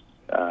was,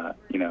 a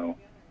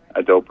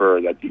doper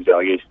or that these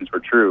allegations were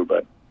true,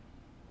 but,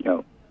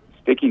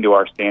 sticking to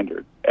our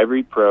standards.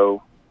 Every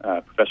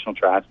professional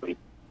triathlete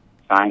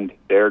signed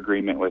their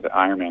agreement with the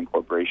Ironman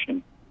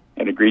Corporation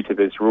and agreed to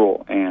this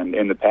rule. And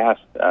in the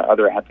past,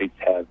 other athletes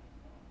have,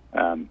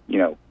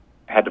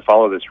 had to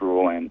follow this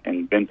rule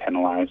and been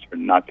penalized for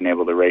not being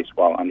able to race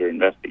while under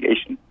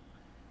investigation.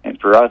 And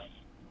for us,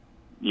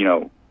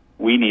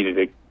 we needed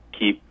to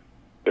keep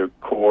the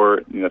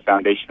core, the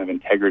foundation of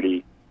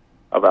integrity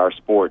of our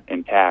sport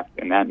intact,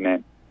 and that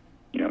meant,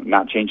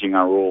 not changing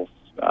our rules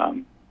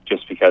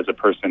just because a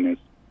person is,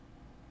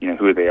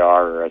 who they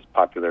are, or as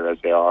popular as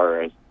they are,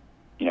 or as,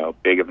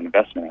 big of an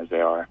investment as they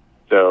are.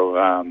 So,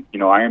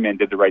 Ironman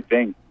did the right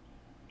thing.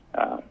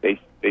 They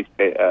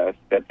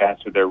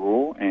steadfast with their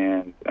rule,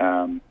 and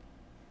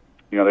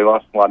they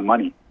lost a lot of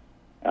money.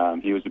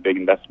 He was a big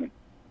investment,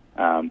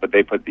 but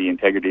they put the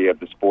integrity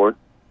of the sport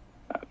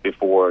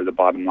before the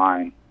bottom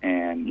line,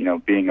 and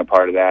being a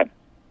part of that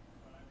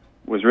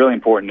was really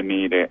important to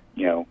me to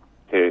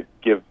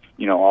give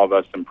all of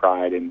us some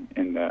pride in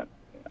the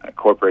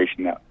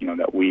corporation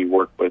that we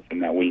work with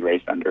and that we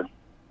race under.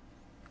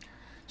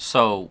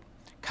 So,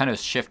 kind of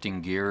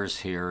shifting gears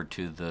here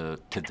to the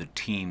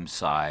team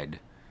side,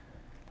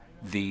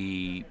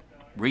 the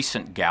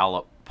recent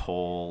Gallup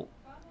poll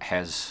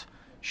has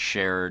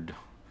shared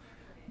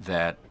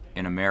that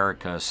in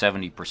America,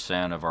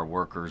 70% of our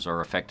workers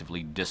are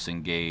effectively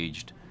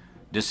disengaged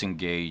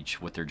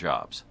with their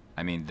jobs.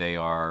 I mean, they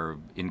are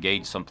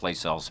engaged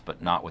someplace else,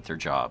 but not with their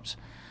jobs.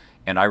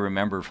 And I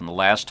remember from the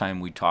last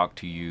time we talked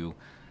to you,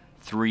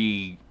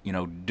 3,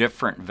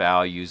 different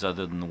values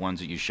other than the ones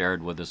that you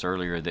shared with us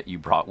earlier that you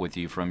brought with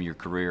you from your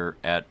career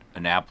at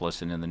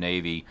Annapolis and in the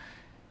Navy.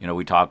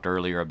 We talked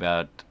earlier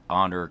about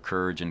honor,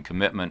 courage, and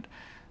commitment.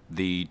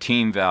 The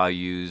team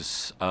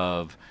values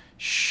of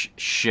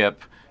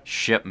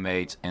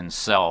shipmates, and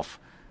self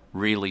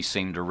really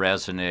seem to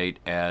resonate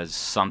as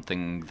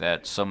something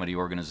that so many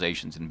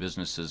organizations and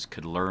businesses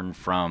could learn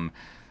from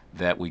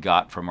that we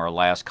got from our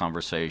last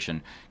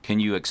conversation. Can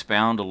you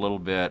expound a little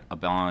bit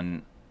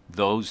upon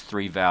those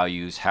 3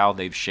 values, how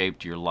they've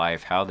shaped your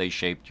life, how they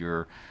shaped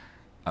your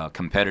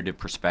competitive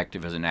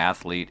perspective as an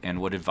athlete, and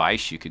what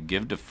advice you could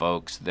give to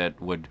folks that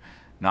would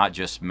not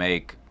just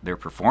make their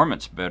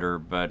performance better,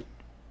 but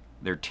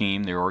their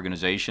team, their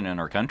organization, and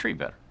our country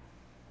better?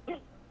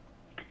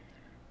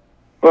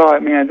 Well, I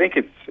mean, I think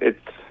it's it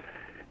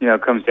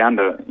comes down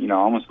to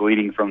almost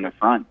leading from the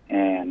front,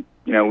 and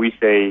we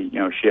say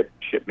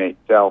shipmate,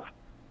 self,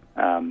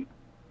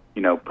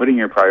 putting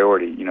your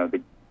priority,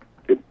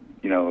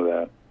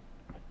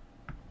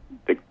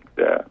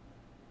 the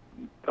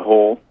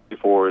whole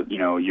before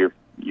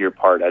your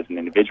part as an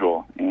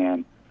individual,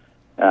 and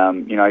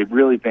I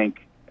really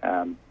think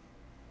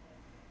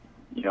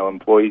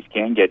employees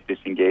can get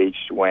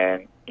disengaged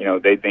when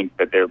they think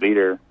that their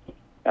leader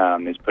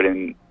is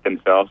putting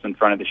themselves in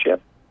front of the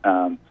ship.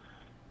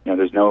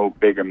 There's no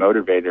bigger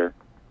motivator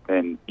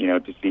than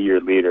to see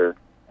your leader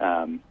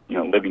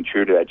living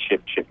true to that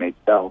shipmate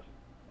self,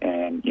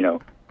 and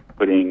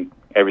putting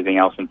everything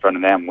else in front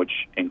of them,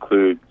 which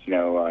includes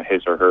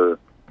his or her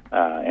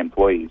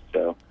employees.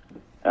 So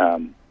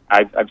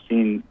I've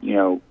seen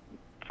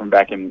from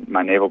back in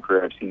my naval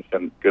career, I've seen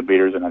some good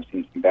leaders and I've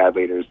seen some bad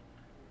leaders,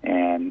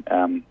 and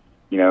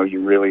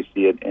you really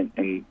see it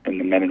in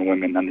the men and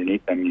women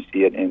underneath them. You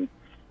see it in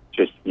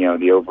just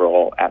the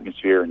overall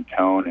atmosphere and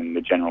tone and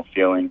the general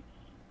feeling,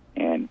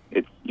 and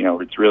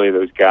it's really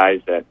those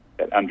guys that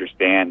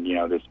understand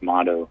this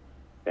motto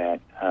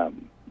that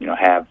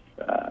have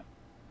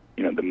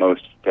the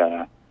most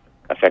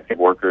effective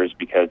workers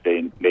because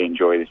they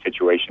enjoy the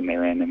situation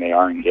they're in and they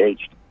are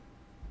engaged.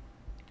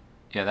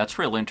 Yeah, that's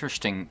real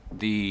interesting.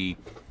 The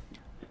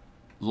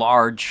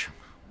large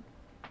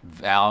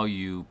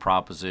value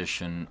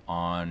proposition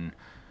on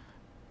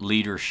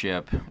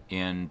leadership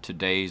in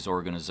today's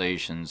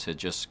organizations had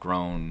just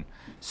grown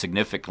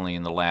significantly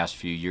in the last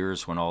few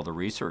years when all the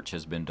research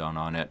has been done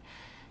on it.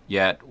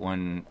 Yet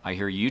when I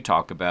hear you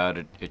talk about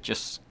it, it's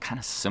just kind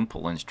of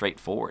simple and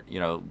straightforward. You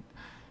know,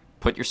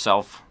 put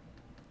yourself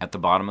at the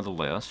bottom of the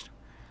list,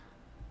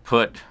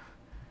 put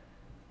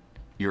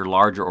your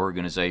larger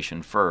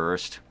organization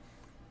first,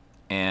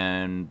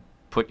 and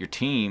put your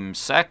team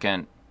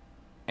second,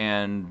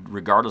 and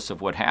regardless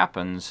of what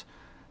happens,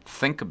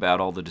 think about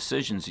all the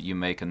decisions that you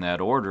make in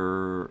that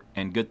order,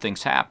 and good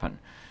things happen.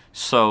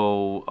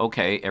 So,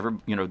 okay, a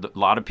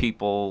lot of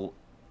people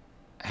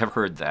have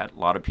heard that. A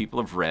lot of people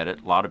have read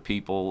it. A lot of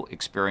people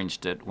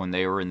experienced it when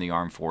they were in the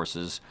armed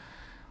forces.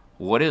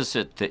 What is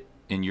it that,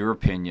 in your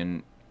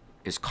opinion,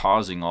 is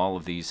causing all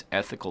of these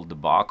ethical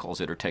debacles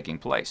that are taking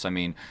place? I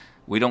mean,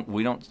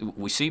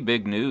 we see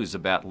big news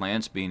about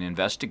Lance being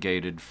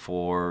investigated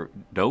for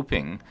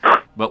doping,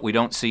 but we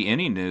don't see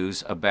any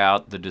news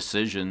about the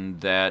decision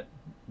that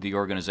the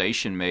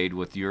organization made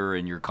with your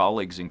and your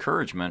colleagues'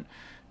 encouragement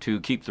to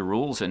keep the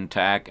rules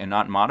intact and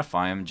not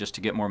modify them just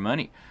to get more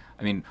money.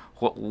 I mean,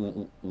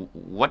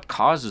 what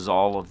causes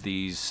all of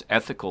these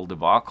ethical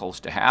debacles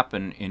to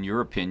happen, in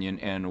your opinion,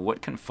 and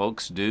what can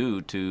folks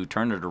do to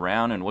turn it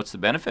around, and what's the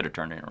benefit of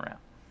turning it around?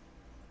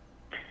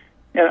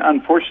 Yeah,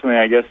 unfortunately,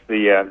 I guess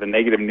the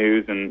negative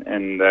news and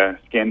the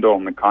scandal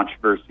and the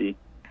controversy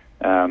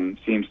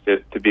seems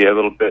to be a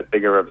little bit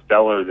bigger of a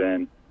seller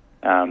than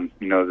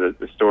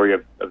the story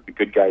of the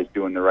good guys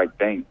doing the right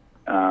thing.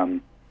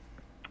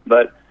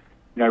 But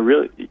I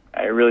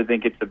really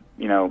think it's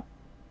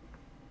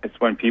it's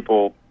when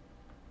people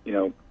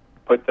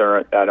put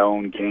that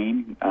own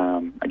gain,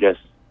 I guess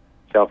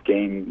self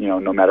gain,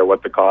 no matter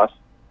what the cost,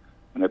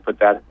 and they put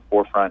that at the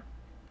forefront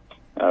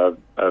of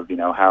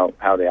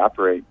how they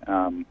operate.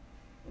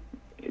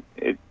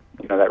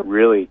 That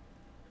really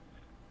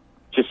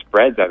just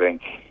spreads, I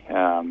think.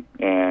 And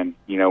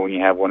when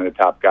you have one of the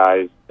top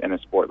guys in a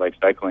sport like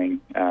cycling,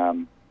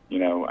 I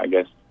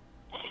guess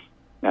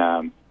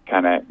kind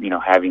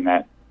of having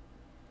that,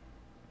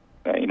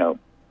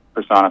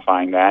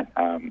 personifying that,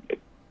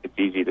 it's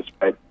easy to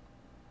spread.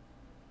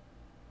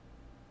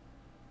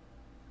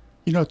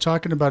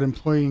 Talking about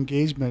employee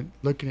engagement,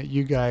 looking at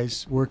you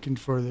guys working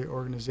for the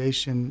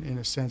organization, in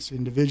a sense,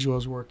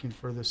 individuals working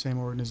for the same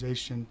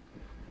organization,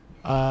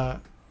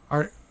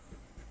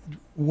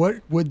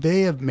 what would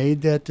they have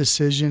made that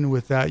decision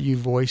without you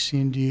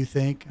voicing, do you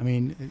think? I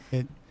mean,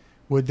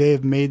 would they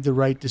have made the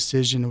right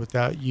decision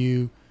without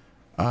you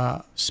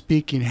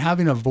speaking,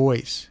 having a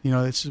voice?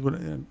 This is what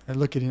I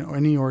look at in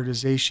any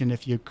organization.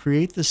 If you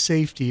create the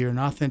safety or an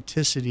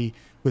authenticity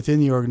within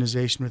the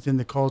organization, within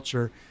the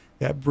culture,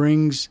 that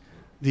brings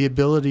the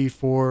ability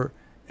for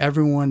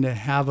everyone to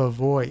have a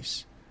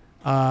voice,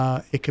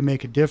 it can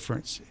make a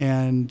difference.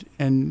 And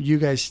you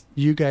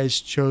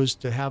guys chose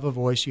to have a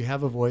voice. You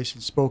have a voice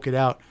and spoke it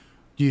out.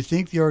 Do you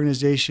think the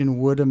organization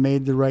would have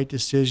made the right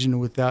decision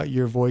without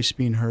your voice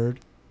being heard?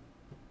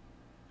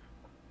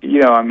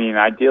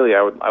 Ideally,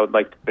 I would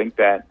like to think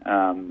that,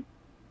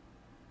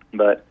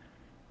 but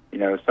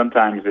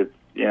sometimes it's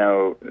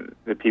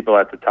the people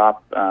at the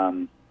top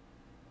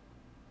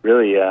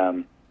really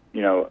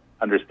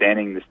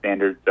understanding the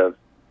standards of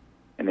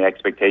and the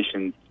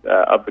expectations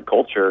of the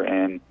culture,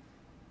 and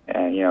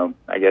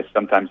I guess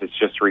sometimes it's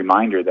just a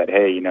reminder that,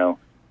 hey,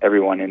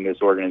 everyone in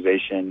this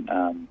organization,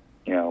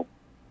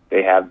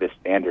 they have this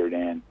standard,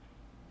 and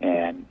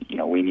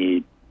we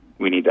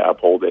need to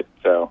uphold it.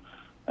 So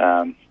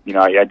I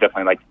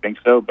definitely like to think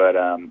so, but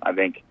I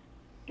think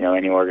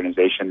any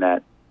organization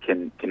that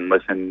can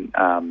listen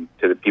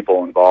to the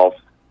people involved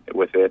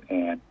with it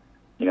and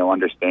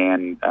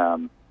understand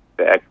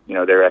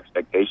their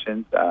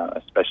expectations,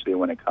 especially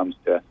when it comes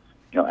to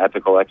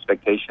ethical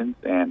expectations,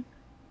 and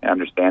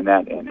understand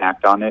that and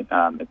act on it.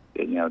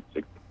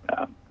 It's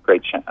a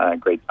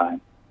great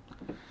sign.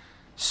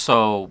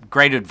 So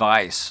great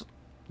advice,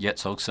 yet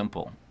so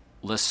simple.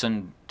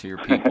 Listen to your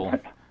people.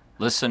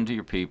 Listen to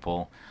your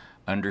people.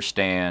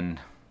 Understand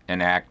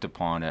and act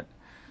upon it.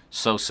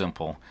 So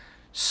simple.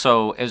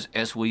 So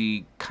as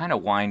we kind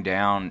of wind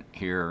down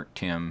here,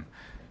 Tim,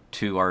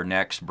 to our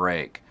next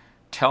break,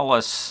 tell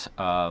us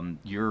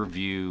your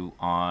view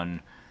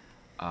on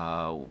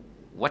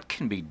what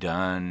can be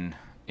done,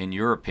 in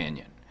your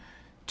opinion,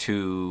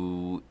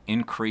 to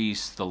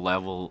increase the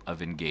level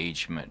of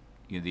engagement,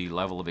 the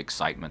level of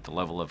excitement, the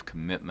level of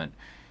commitment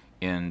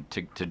in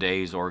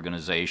today's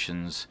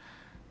organizations,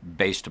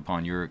 based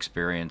upon your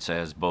experience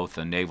as both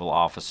a naval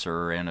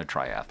officer and a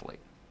triathlete?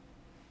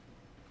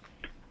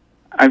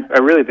 I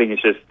really think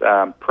it's just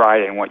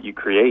pride in what you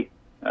create.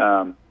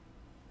 I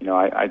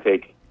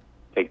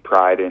take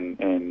pride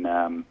in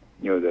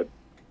the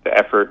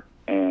effort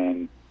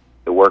and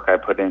the work I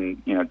put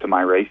in to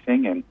my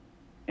racing, and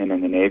in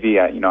the Navy,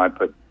 I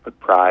put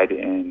pride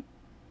in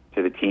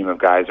to the team of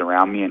guys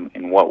around me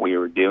and what we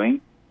were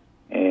doing.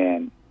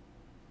 And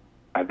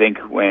I think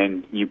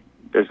when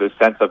there's a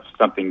sense of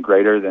something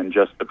greater than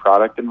just the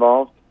product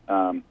involved,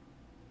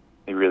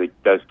 it really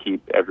does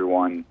keep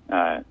everyone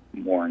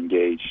more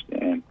engaged.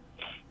 And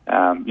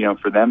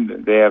for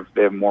them, they have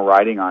more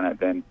riding on it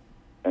than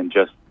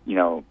just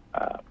the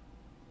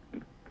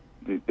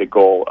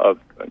goal of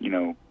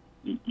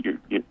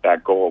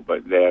that goal,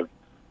 but they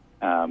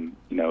have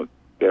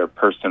their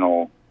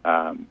personal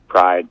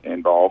pride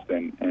involved,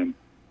 and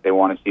they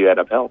want to see that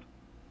upheld.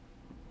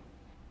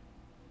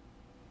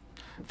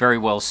 Very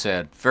well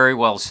said. Very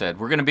well said.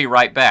 We're going to be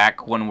right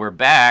back. When we're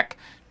back,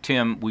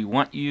 Tim, we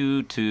want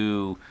you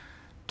to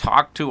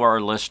talk to our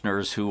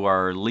listeners who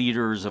are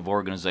leaders of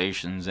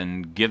organizations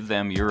and give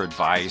them your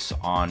advice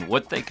on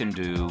what they can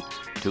do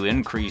to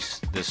increase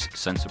this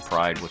sense of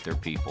pride with their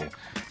people,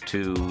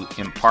 to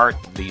impart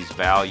these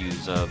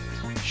values of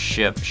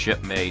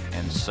shipmate,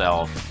 and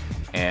self,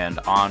 and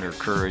honor,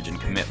 courage, and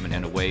commitment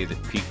in a way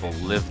that people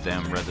live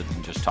them rather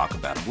than just talk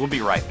about them. We'll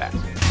be right back.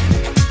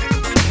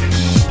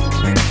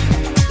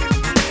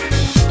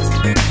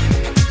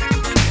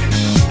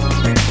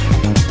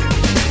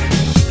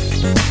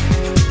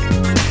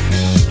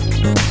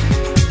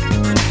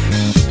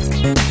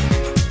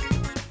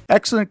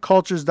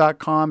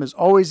 ExcellentCultures.com is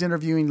always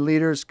interviewing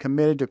leaders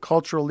committed to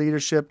cultural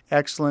leadership,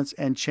 excellence,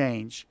 and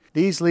change.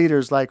 These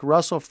leaders, like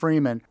Russell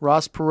Freeman,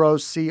 Ross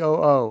Perot's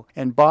COO,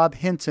 and Bob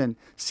Hinton,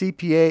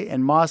 CPA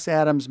and Moss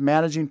Adams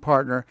managing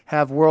partner,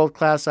 have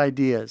world-class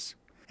ideas.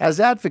 As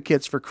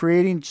advocates for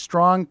creating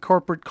strong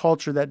corporate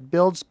culture that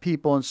builds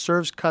people and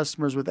serves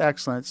customers with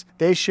excellence,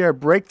 they share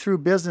breakthrough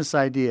business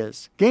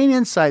ideas. Gain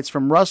insights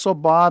from Russell,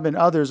 Bob, and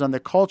others on the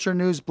Culture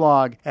News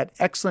blog at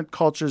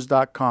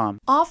ExcellentCultures.com.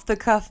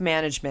 Off-the-cuff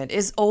management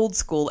is old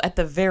school at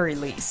the very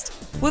least.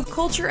 With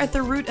culture at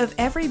the root of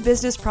every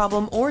business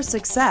problem or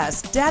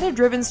success,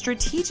 data-driven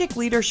strategic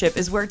leadership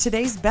is where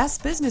today's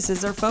best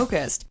businesses are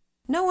focused.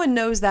 No one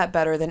knows that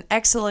better than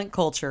Excellent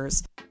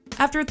Cultures.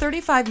 After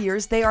 35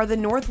 years, they are the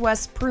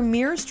Northwest's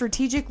premier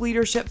strategic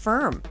leadership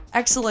firm.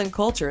 Excellent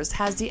Cultures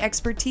has the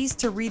expertise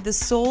to read the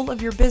soul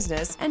of your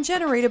business and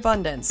generate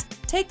abundance.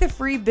 Take the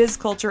free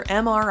BizCulture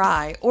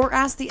MRI or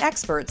ask the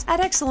experts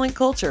at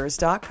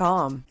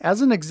ExcellentCultures.com.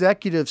 As an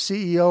executive,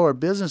 CEO, or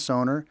business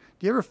owner,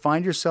 do you ever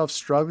find yourself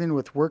struggling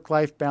with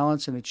work-life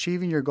balance and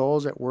achieving your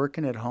goals at work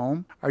and at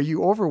home? Are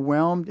you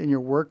overwhelmed in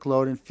your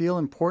workload and feel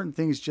important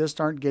things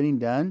just aren't getting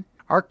done?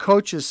 Our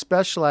coaches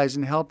specialize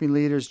in helping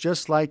leaders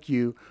just like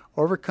you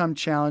overcome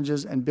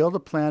challenges and build a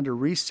plan to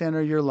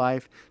recenter your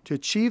life to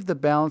achieve the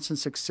balance and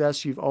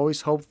success you've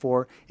always hoped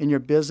for in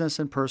your business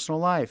and personal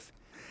life.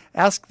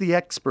 Ask the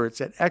experts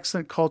at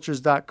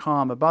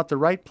ExcellentCultures.com about the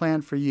right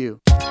plan for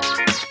you.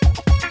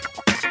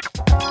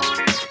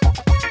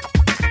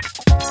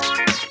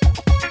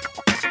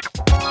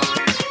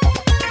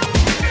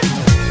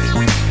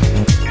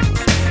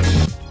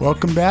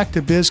 Welcome back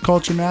to Biz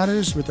Culture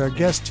Matters with our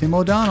guest, Tim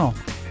O'Donnell.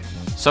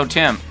 So,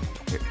 Tim,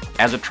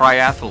 as a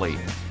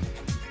triathlete,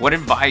 what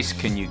advice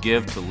can you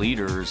give to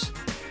leaders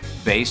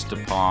based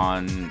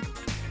upon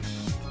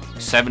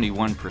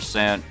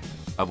 71%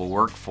 of a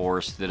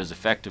workforce that is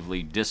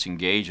effectively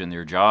disengaged in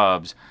their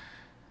jobs?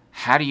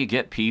 How do you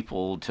get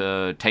people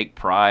to take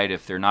pride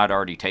if they're not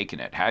already taking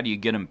it? How do you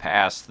get them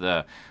past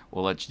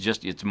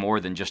it's more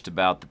than just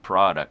about the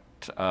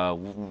product?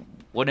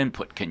 What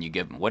input can you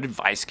give them? What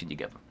advice can you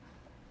give them?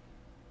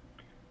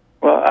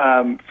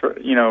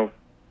 Well,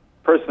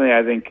 personally,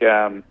 I think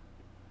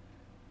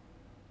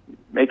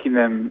making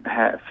them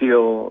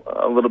feel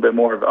a little bit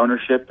more of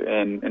ownership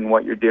in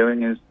what you're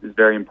doing is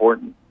very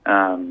important.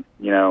 If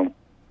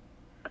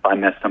I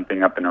mess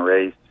something up in a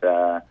race,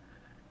 if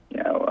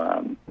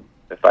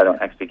I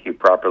don't execute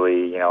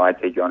properly, I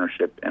take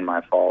ownership in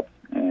my faults,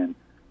 and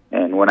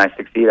when I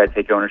succeed, I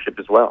take ownership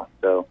as well.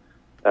 So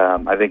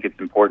I think it's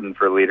important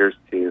for leaders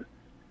to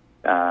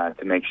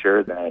make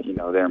sure that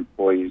their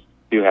employees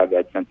do have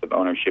that sense of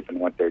ownership in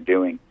what they're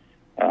doing.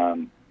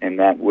 And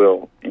that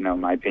will, in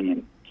my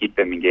opinion, keep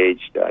them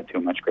engaged to a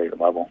much greater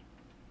level.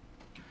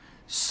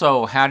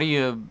 So how do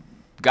you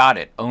got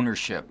it,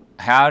 ownership?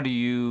 How do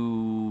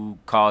you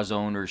cause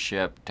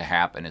ownership to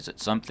happen? Is it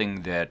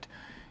something that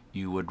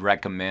you would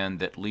recommend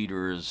that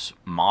leaders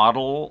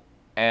model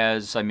how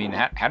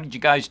did you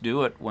guys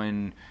do it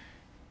when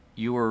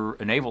you were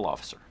a naval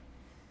officer?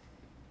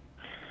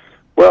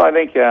 Well, I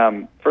think,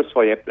 first of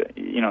all, you have to,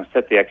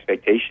 set the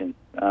expectations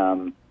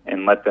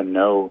and let them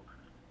know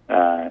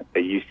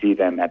that you see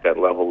them at that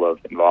level of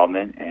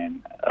involvement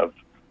and of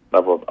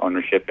level of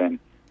ownership and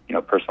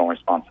personal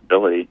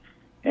responsibility,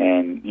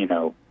 and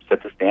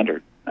set the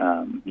standard.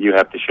 You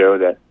have to show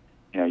that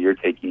you're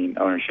taking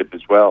ownership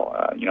as well.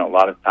 A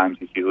lot of times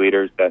you see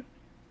leaders that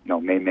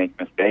may make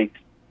mistakes,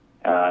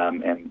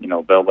 and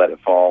they'll let it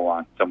fall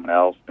on someone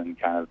else and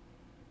kind of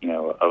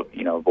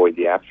avoid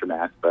the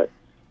aftermath. But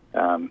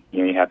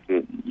you have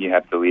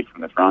to lead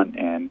from the front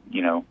and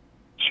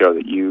show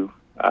that you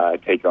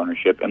take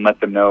ownership and let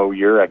them know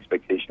your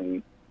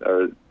expectations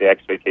or the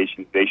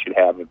expectations they should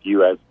have of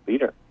you as a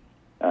leader.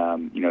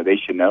 They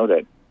should know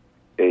that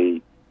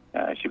they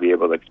should be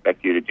able to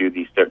expect you to do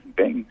these certain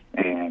things,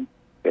 and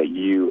that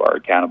you are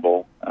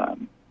accountable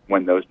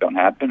when those don't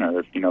happen, or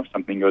if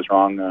something goes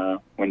wrong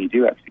when you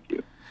do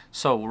execute.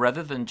 So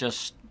rather than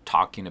just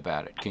talking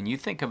about it, can you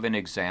think of an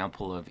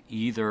example of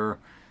either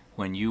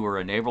when you were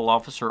a naval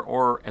officer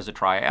or as a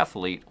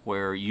triathlete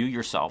where you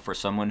yourself or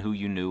someone who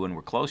you knew and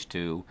were close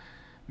to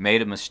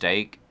made a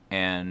mistake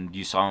and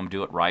you saw them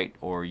do it right,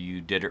 or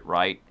you did it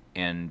right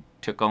and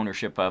took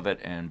ownership of it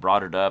and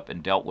brought it up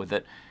and dealt with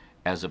it,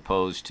 as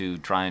opposed to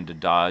trying to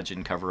dodge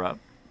and cover up?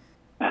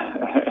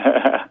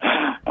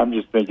 I'm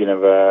just thinking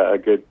of a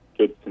good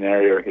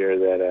scenario here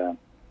that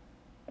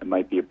it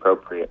might be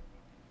appropriate.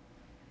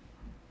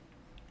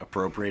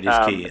 Appropriate is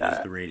key. It is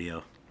the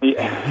radio.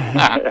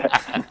 Yeah.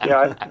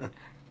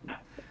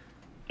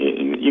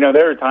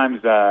 There were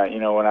times,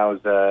 when I was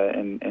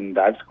in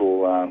dive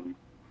school,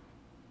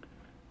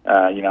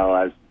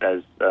 as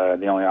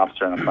the only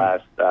officer in the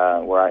class,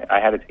 where I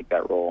had to take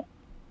that role,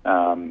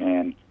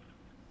 and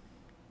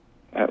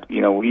there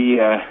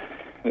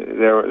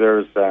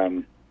was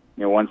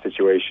one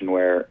situation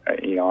where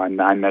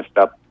I messed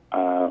up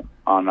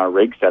on our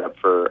rig setup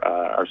for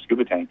our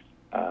scuba tanks,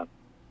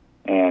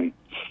 and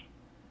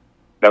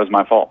that was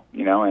my fault,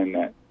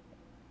 and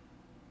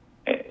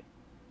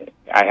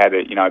I had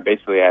to, I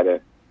basically had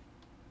to,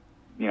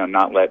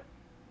 not let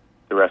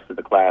the rest of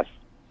the class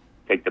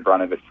take the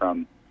brunt of it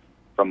from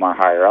our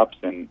higher ups,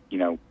 and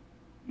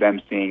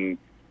them seeing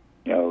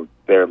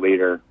their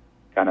leader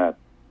kind of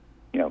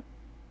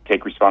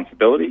take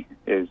responsibility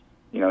is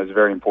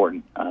very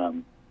important.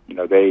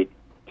 They,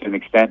 to an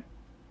extent,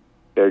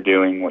 they're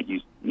doing what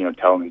you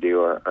tell them to do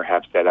or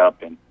have set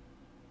up, and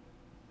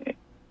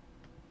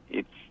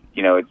it's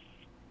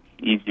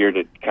easier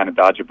to kind of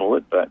dodge a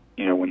bullet, but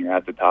when you're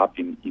at the top,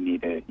 you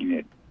need to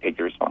take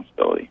the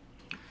responsibility.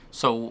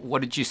 So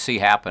what did you see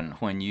happen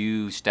when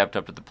you stepped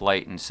up to the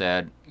plate and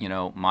said,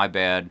 my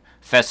bad,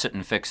 fess it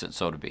and fix it,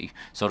 so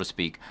to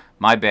speak.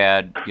 My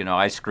bad,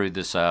 I screwed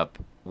this up.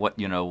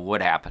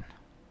 What happened?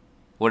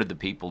 What did the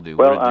people do?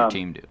 Well, what did their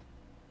team do?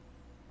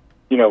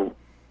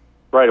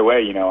 Right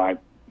away, I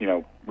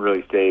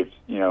really saved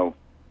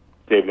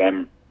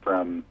them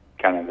from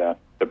kind of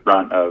the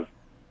brunt of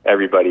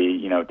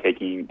everybody,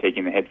 taking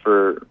the hit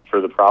for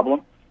the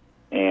problem.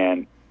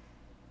 And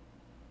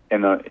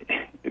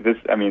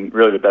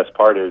really the best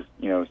part is,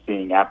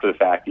 seeing after the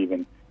fact,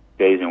 even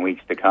days and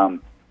weeks to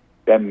come,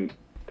 them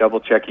double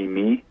checking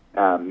me,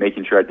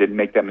 making sure I didn't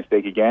make that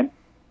mistake again,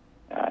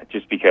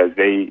 just because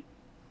they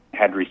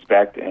had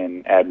respect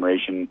and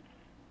admiration,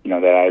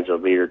 that I as a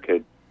leader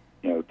could,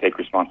 take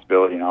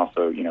responsibility and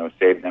also,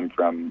 save them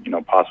from,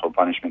 possible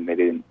punishment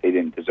they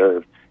didn't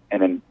deserve.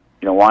 And then,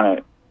 want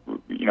to,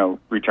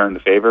 return the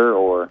favor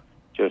or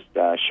just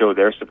show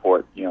their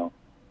support,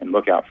 and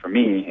look out for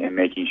me and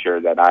making sure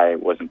that I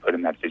wasn't put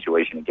in that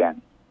situation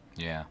again.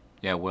 Yeah,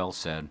 well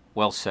said.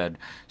 Well said.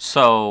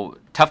 So,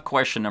 tough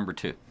question number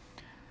 2.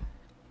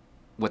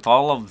 With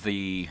all of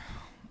the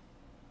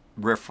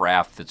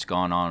riffraff that's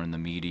gone on in the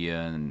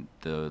media and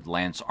the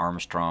Lance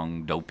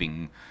Armstrong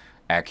doping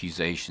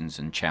accusations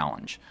and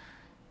challenge,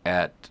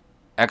 at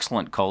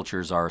Excellent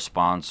Cultures, our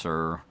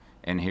sponsor,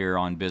 and here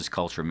on Biz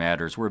Culture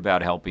Matters, we're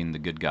about helping the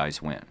good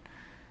guys win.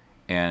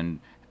 And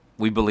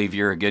we believe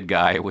you're a good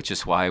guy, which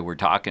is why we're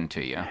talking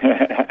to you.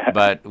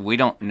 But we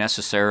don't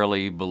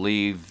necessarily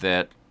believe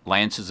that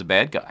Lance is a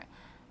bad guy,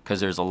 because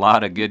there's a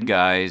lot of good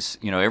guys.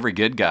 Every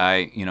good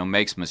guy,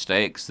 makes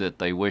mistakes that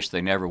they wish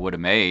they never would have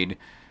made.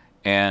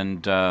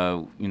 And,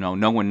 no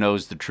one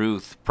knows the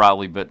truth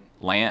probably but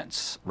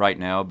Lance right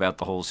now about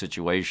the whole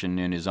situation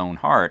in his own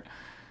heart.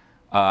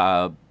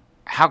 How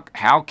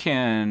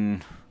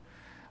can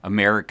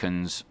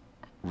Americans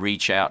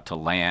reach out to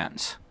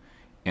Lance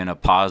in a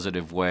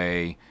positive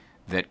way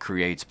that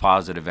creates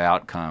positive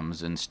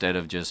outcomes instead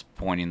of just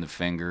pointing the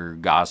finger,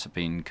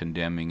 gossiping,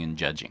 condemning, and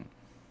judging?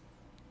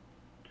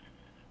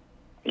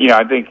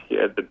 I think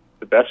the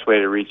best way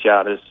to reach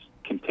out is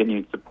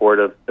continued support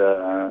of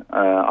the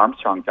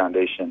Armstrong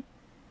Foundation,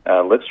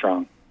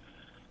 Livestrong.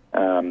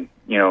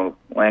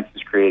 Lance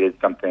has created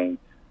something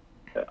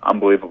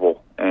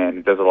unbelievable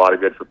and does a lot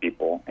of good for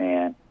people.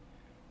 And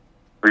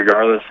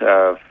regardless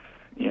of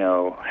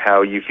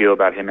how you feel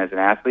about him as an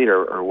athlete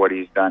or what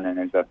he's done in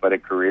his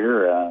athletic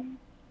career,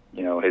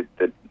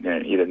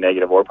 either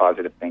negative or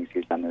positive things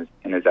he's done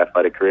in his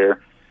athletic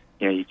career,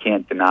 you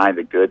can't deny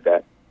the good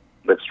that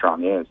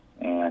Livestrong is.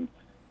 And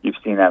you've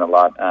seen that a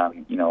lot. A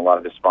lot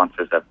of the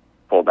sponsors have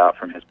pulled out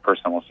from his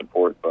personal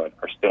support, but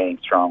are staying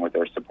strong with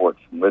their support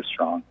from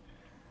Livestrong.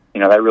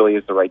 That really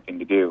is the right thing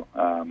to do.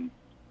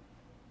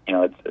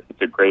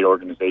 It's a great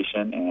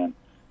organization, and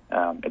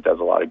it does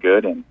a lot of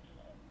good. And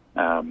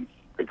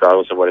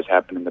regardless of what has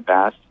happened in the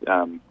past,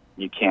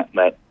 you can't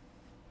let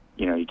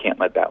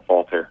that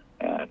falter,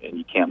 and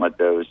you can't let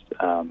those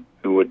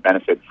who would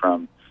benefit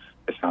from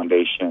the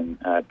foundation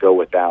go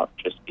without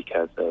just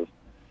because of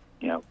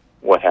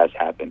what has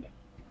happened.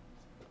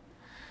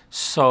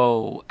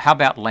 So, how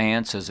about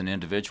Lance as an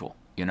individual?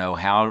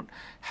 How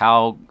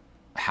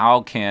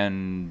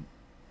can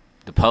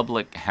the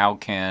public, how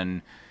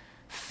can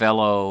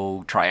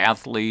fellow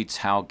triathletes?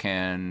 How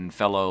can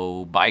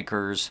fellow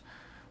bikers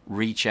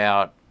reach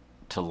out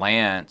to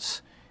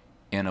Lance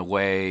in a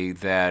way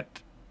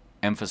that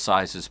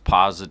emphasizes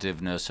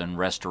positiveness and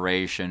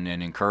restoration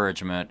and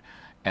encouragement,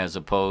 as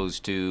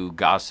opposed to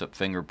gossip,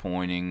 finger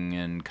pointing,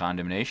 and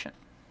condemnation,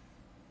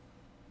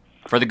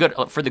 for the good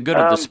of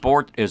the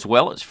sport as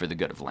well as for the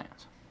good of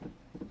Lance?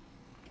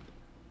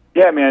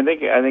 Yeah, I mean,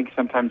 I think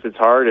sometimes it's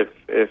hard if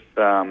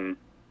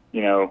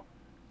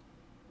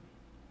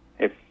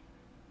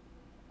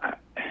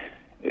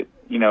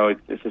you know, if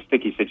it's a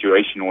sticky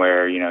situation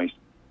where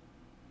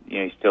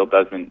he still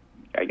doesn't,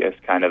 I guess,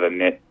 kind of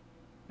admit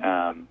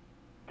to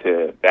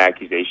the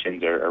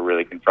accusations or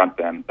really confront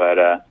them. But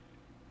I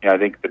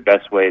think the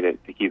best way to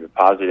keep it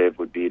positive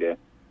would be to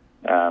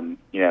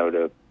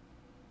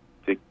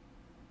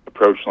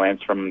approach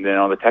Lance from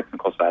the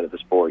technical side of the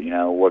sport.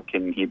 What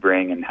can he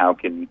bring, and how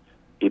can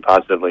he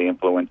positively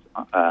influence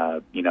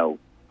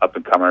up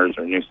and comers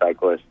or new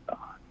cyclists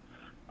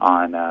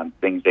on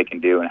things they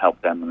can do and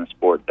help them in the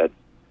sport that's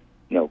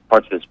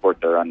parts of the sport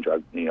that are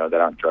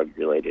that aren't drug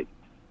related.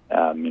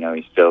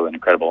 He's still an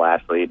incredible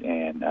athlete,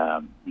 and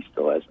he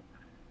still has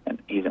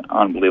he's an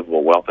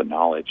unbelievable wealth of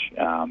knowledge,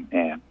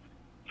 and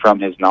from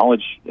his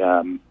knowledge,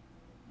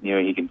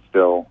 he can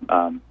still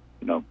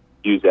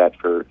use that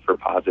for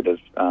positive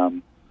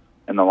in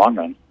the long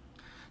run.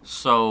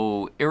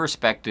 So,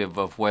 irrespective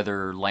of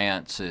whether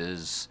Lance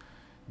is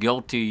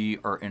guilty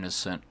or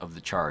innocent of the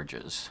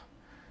charges,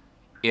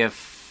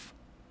 if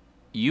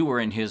you were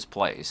in his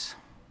place,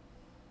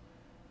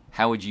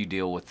 how would you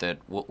deal with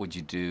it? What would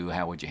you do?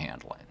 How would you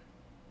handle it?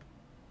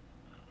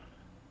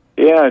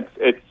 Yeah,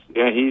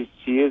 he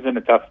is in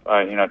a tough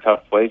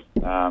place.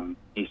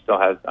 He still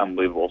has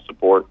unbelievable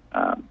support.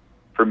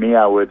 For me,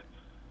 I would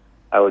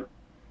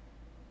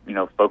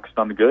focus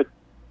on the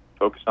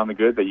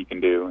good that you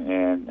can do,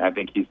 and I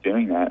think he's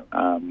doing that.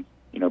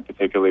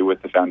 Particularly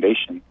with the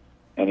foundation,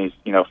 and he's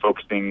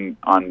focusing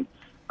on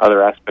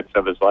other aspects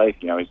of his life.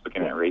 He's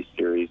looking at race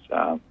series,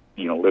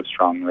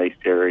 Livestrong race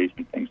series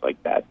and things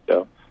like that.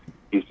 So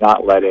he's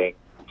not letting,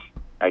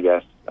 I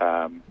guess,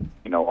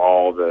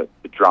 all the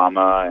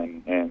drama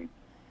and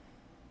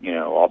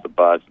all the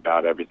buzz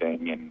about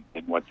everything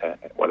and what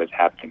is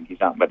happening. He's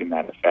not letting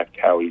that affect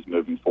how he's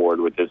moving forward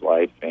with his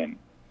life and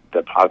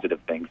the positive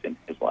things in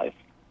his life.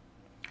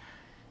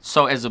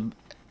 So as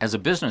a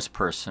business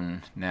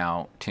person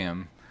now,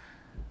 Tim,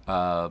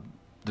 the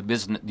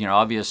business,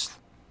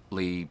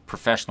 obviously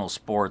professional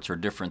sports are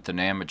different than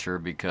amateur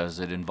because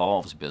it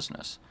involves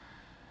business.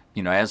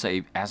 As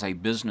a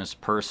business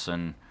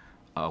person,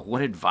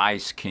 what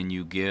advice can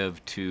you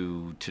give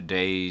to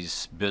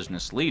today's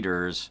business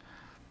leaders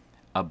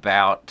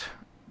about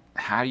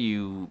how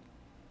you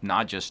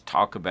not just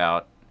talk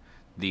about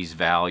these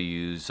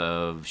values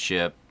of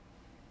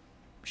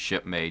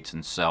shipmates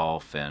and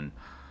self and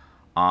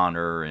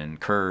honor and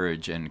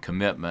courage and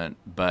commitment,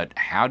 but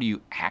how do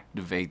you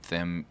activate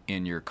them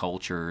in your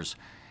cultures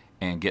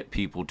and get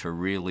people to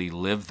really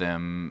live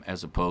them,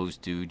 as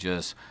opposed to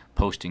just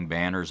posting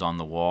banners on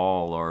the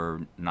wall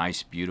or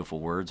nice, beautiful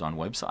words on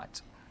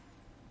websites?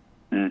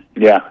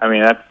 Yeah, I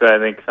mean, that's, I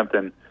think,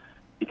 something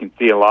you can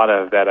see a lot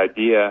of that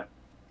idea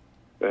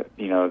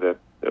that,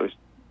 those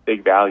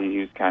big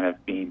values kind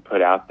of being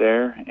put out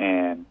there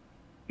and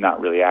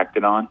not really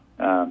acted on.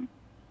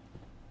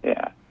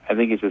 Yeah, I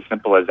think it's as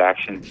simple as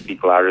actions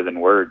speak louder than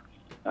words.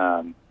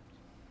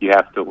 You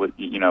have to,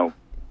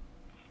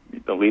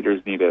 the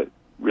leaders need to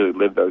really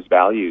live those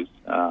values,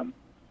 and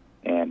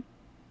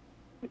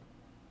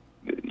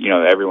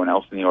everyone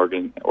else in the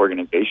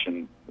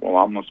organization will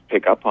almost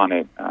pick up on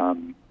it,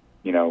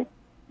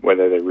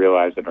 whether they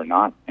realize it or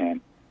not, and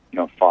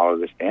follow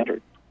the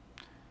standard.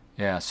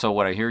 Yeah. So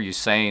what I hear you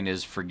saying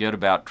is forget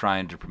about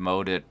trying to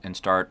promote it and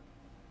start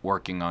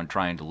working on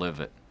trying to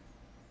live it.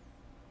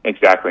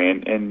 Exactly,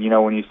 and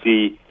when you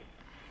see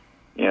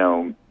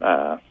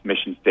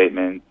mission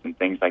statements and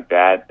things like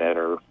that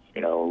are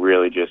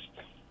really just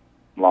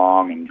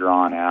long and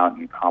drawn out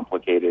and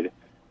complicated,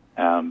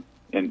 and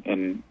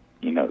I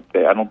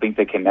don't think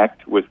they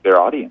connect with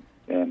their audience,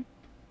 and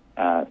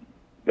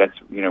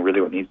that's really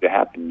what needs to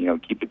happen.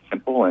 Keep it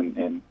simple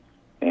and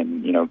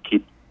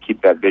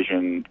keep that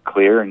vision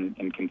clear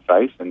and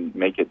concise, and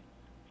make it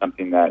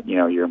something that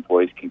your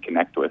employees can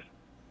connect with.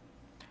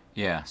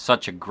 Yeah,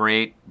 such a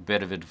great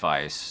bit of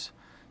advice.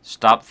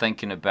 Stop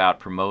thinking about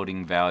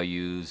promoting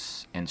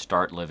values and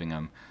start living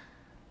them.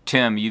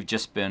 Tim, you've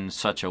just been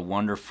such a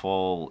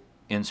wonderful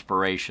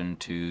inspiration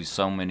to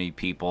so many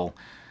people,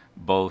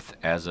 both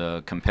as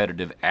a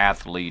competitive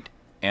athlete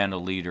and a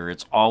leader.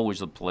 It's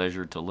always a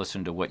pleasure to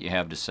listen to what you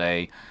have to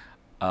say.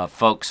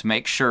 Folks,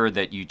 make sure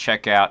that you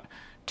check out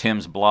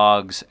Tim's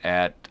blogs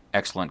at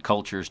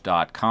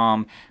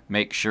excellentcultures.com.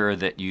 Make sure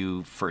that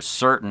you, for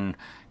certain,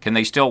 can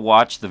they still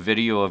watch the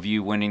video of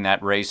you winning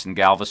that race in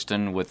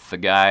Galveston with the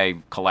guy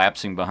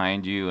collapsing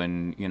behind you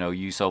and,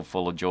 you so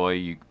full of joy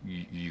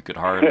you could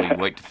hardly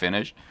wait to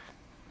finish?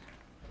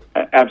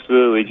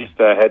 Absolutely. Just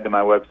head to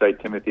my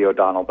website,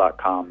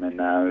 timothyo'donnell.com, and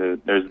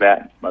there's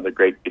that and some other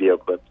great video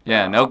clips.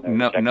 Yeah,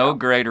 no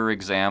greater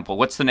example.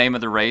 What's the name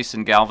of the race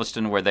in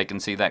Galveston where they can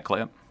see that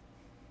clip?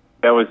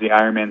 That was the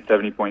Ironman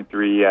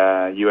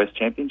 70.3 U.S.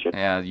 Championship.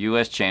 Yeah,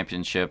 U.S.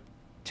 Championship.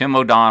 Tim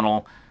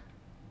O'Donnell,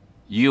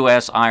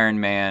 U.S.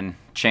 Ironman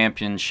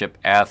Championship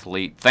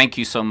athlete. Thank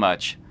you so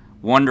much.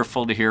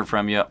 Wonderful to hear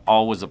from you.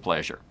 Always a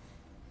pleasure.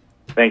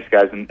 Thanks,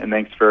 guys, and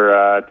thanks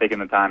for taking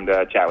the time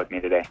to chat with me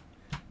today.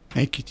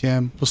 Thank you,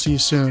 Tim. We'll see you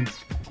soon.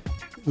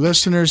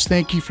 Listeners,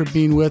 thank you for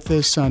being with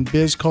us on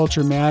Biz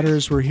Culture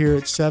Matters. We're here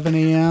at 7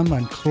 a.m.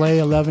 on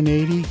Clay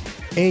 1180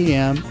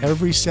 a.m.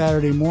 every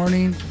Saturday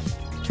morning.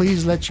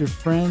 Please let your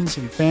friends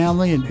and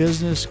family and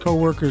business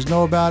coworkers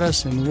know about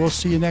us, and we'll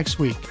see you next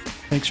week.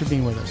 Thanks for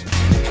being with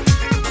us.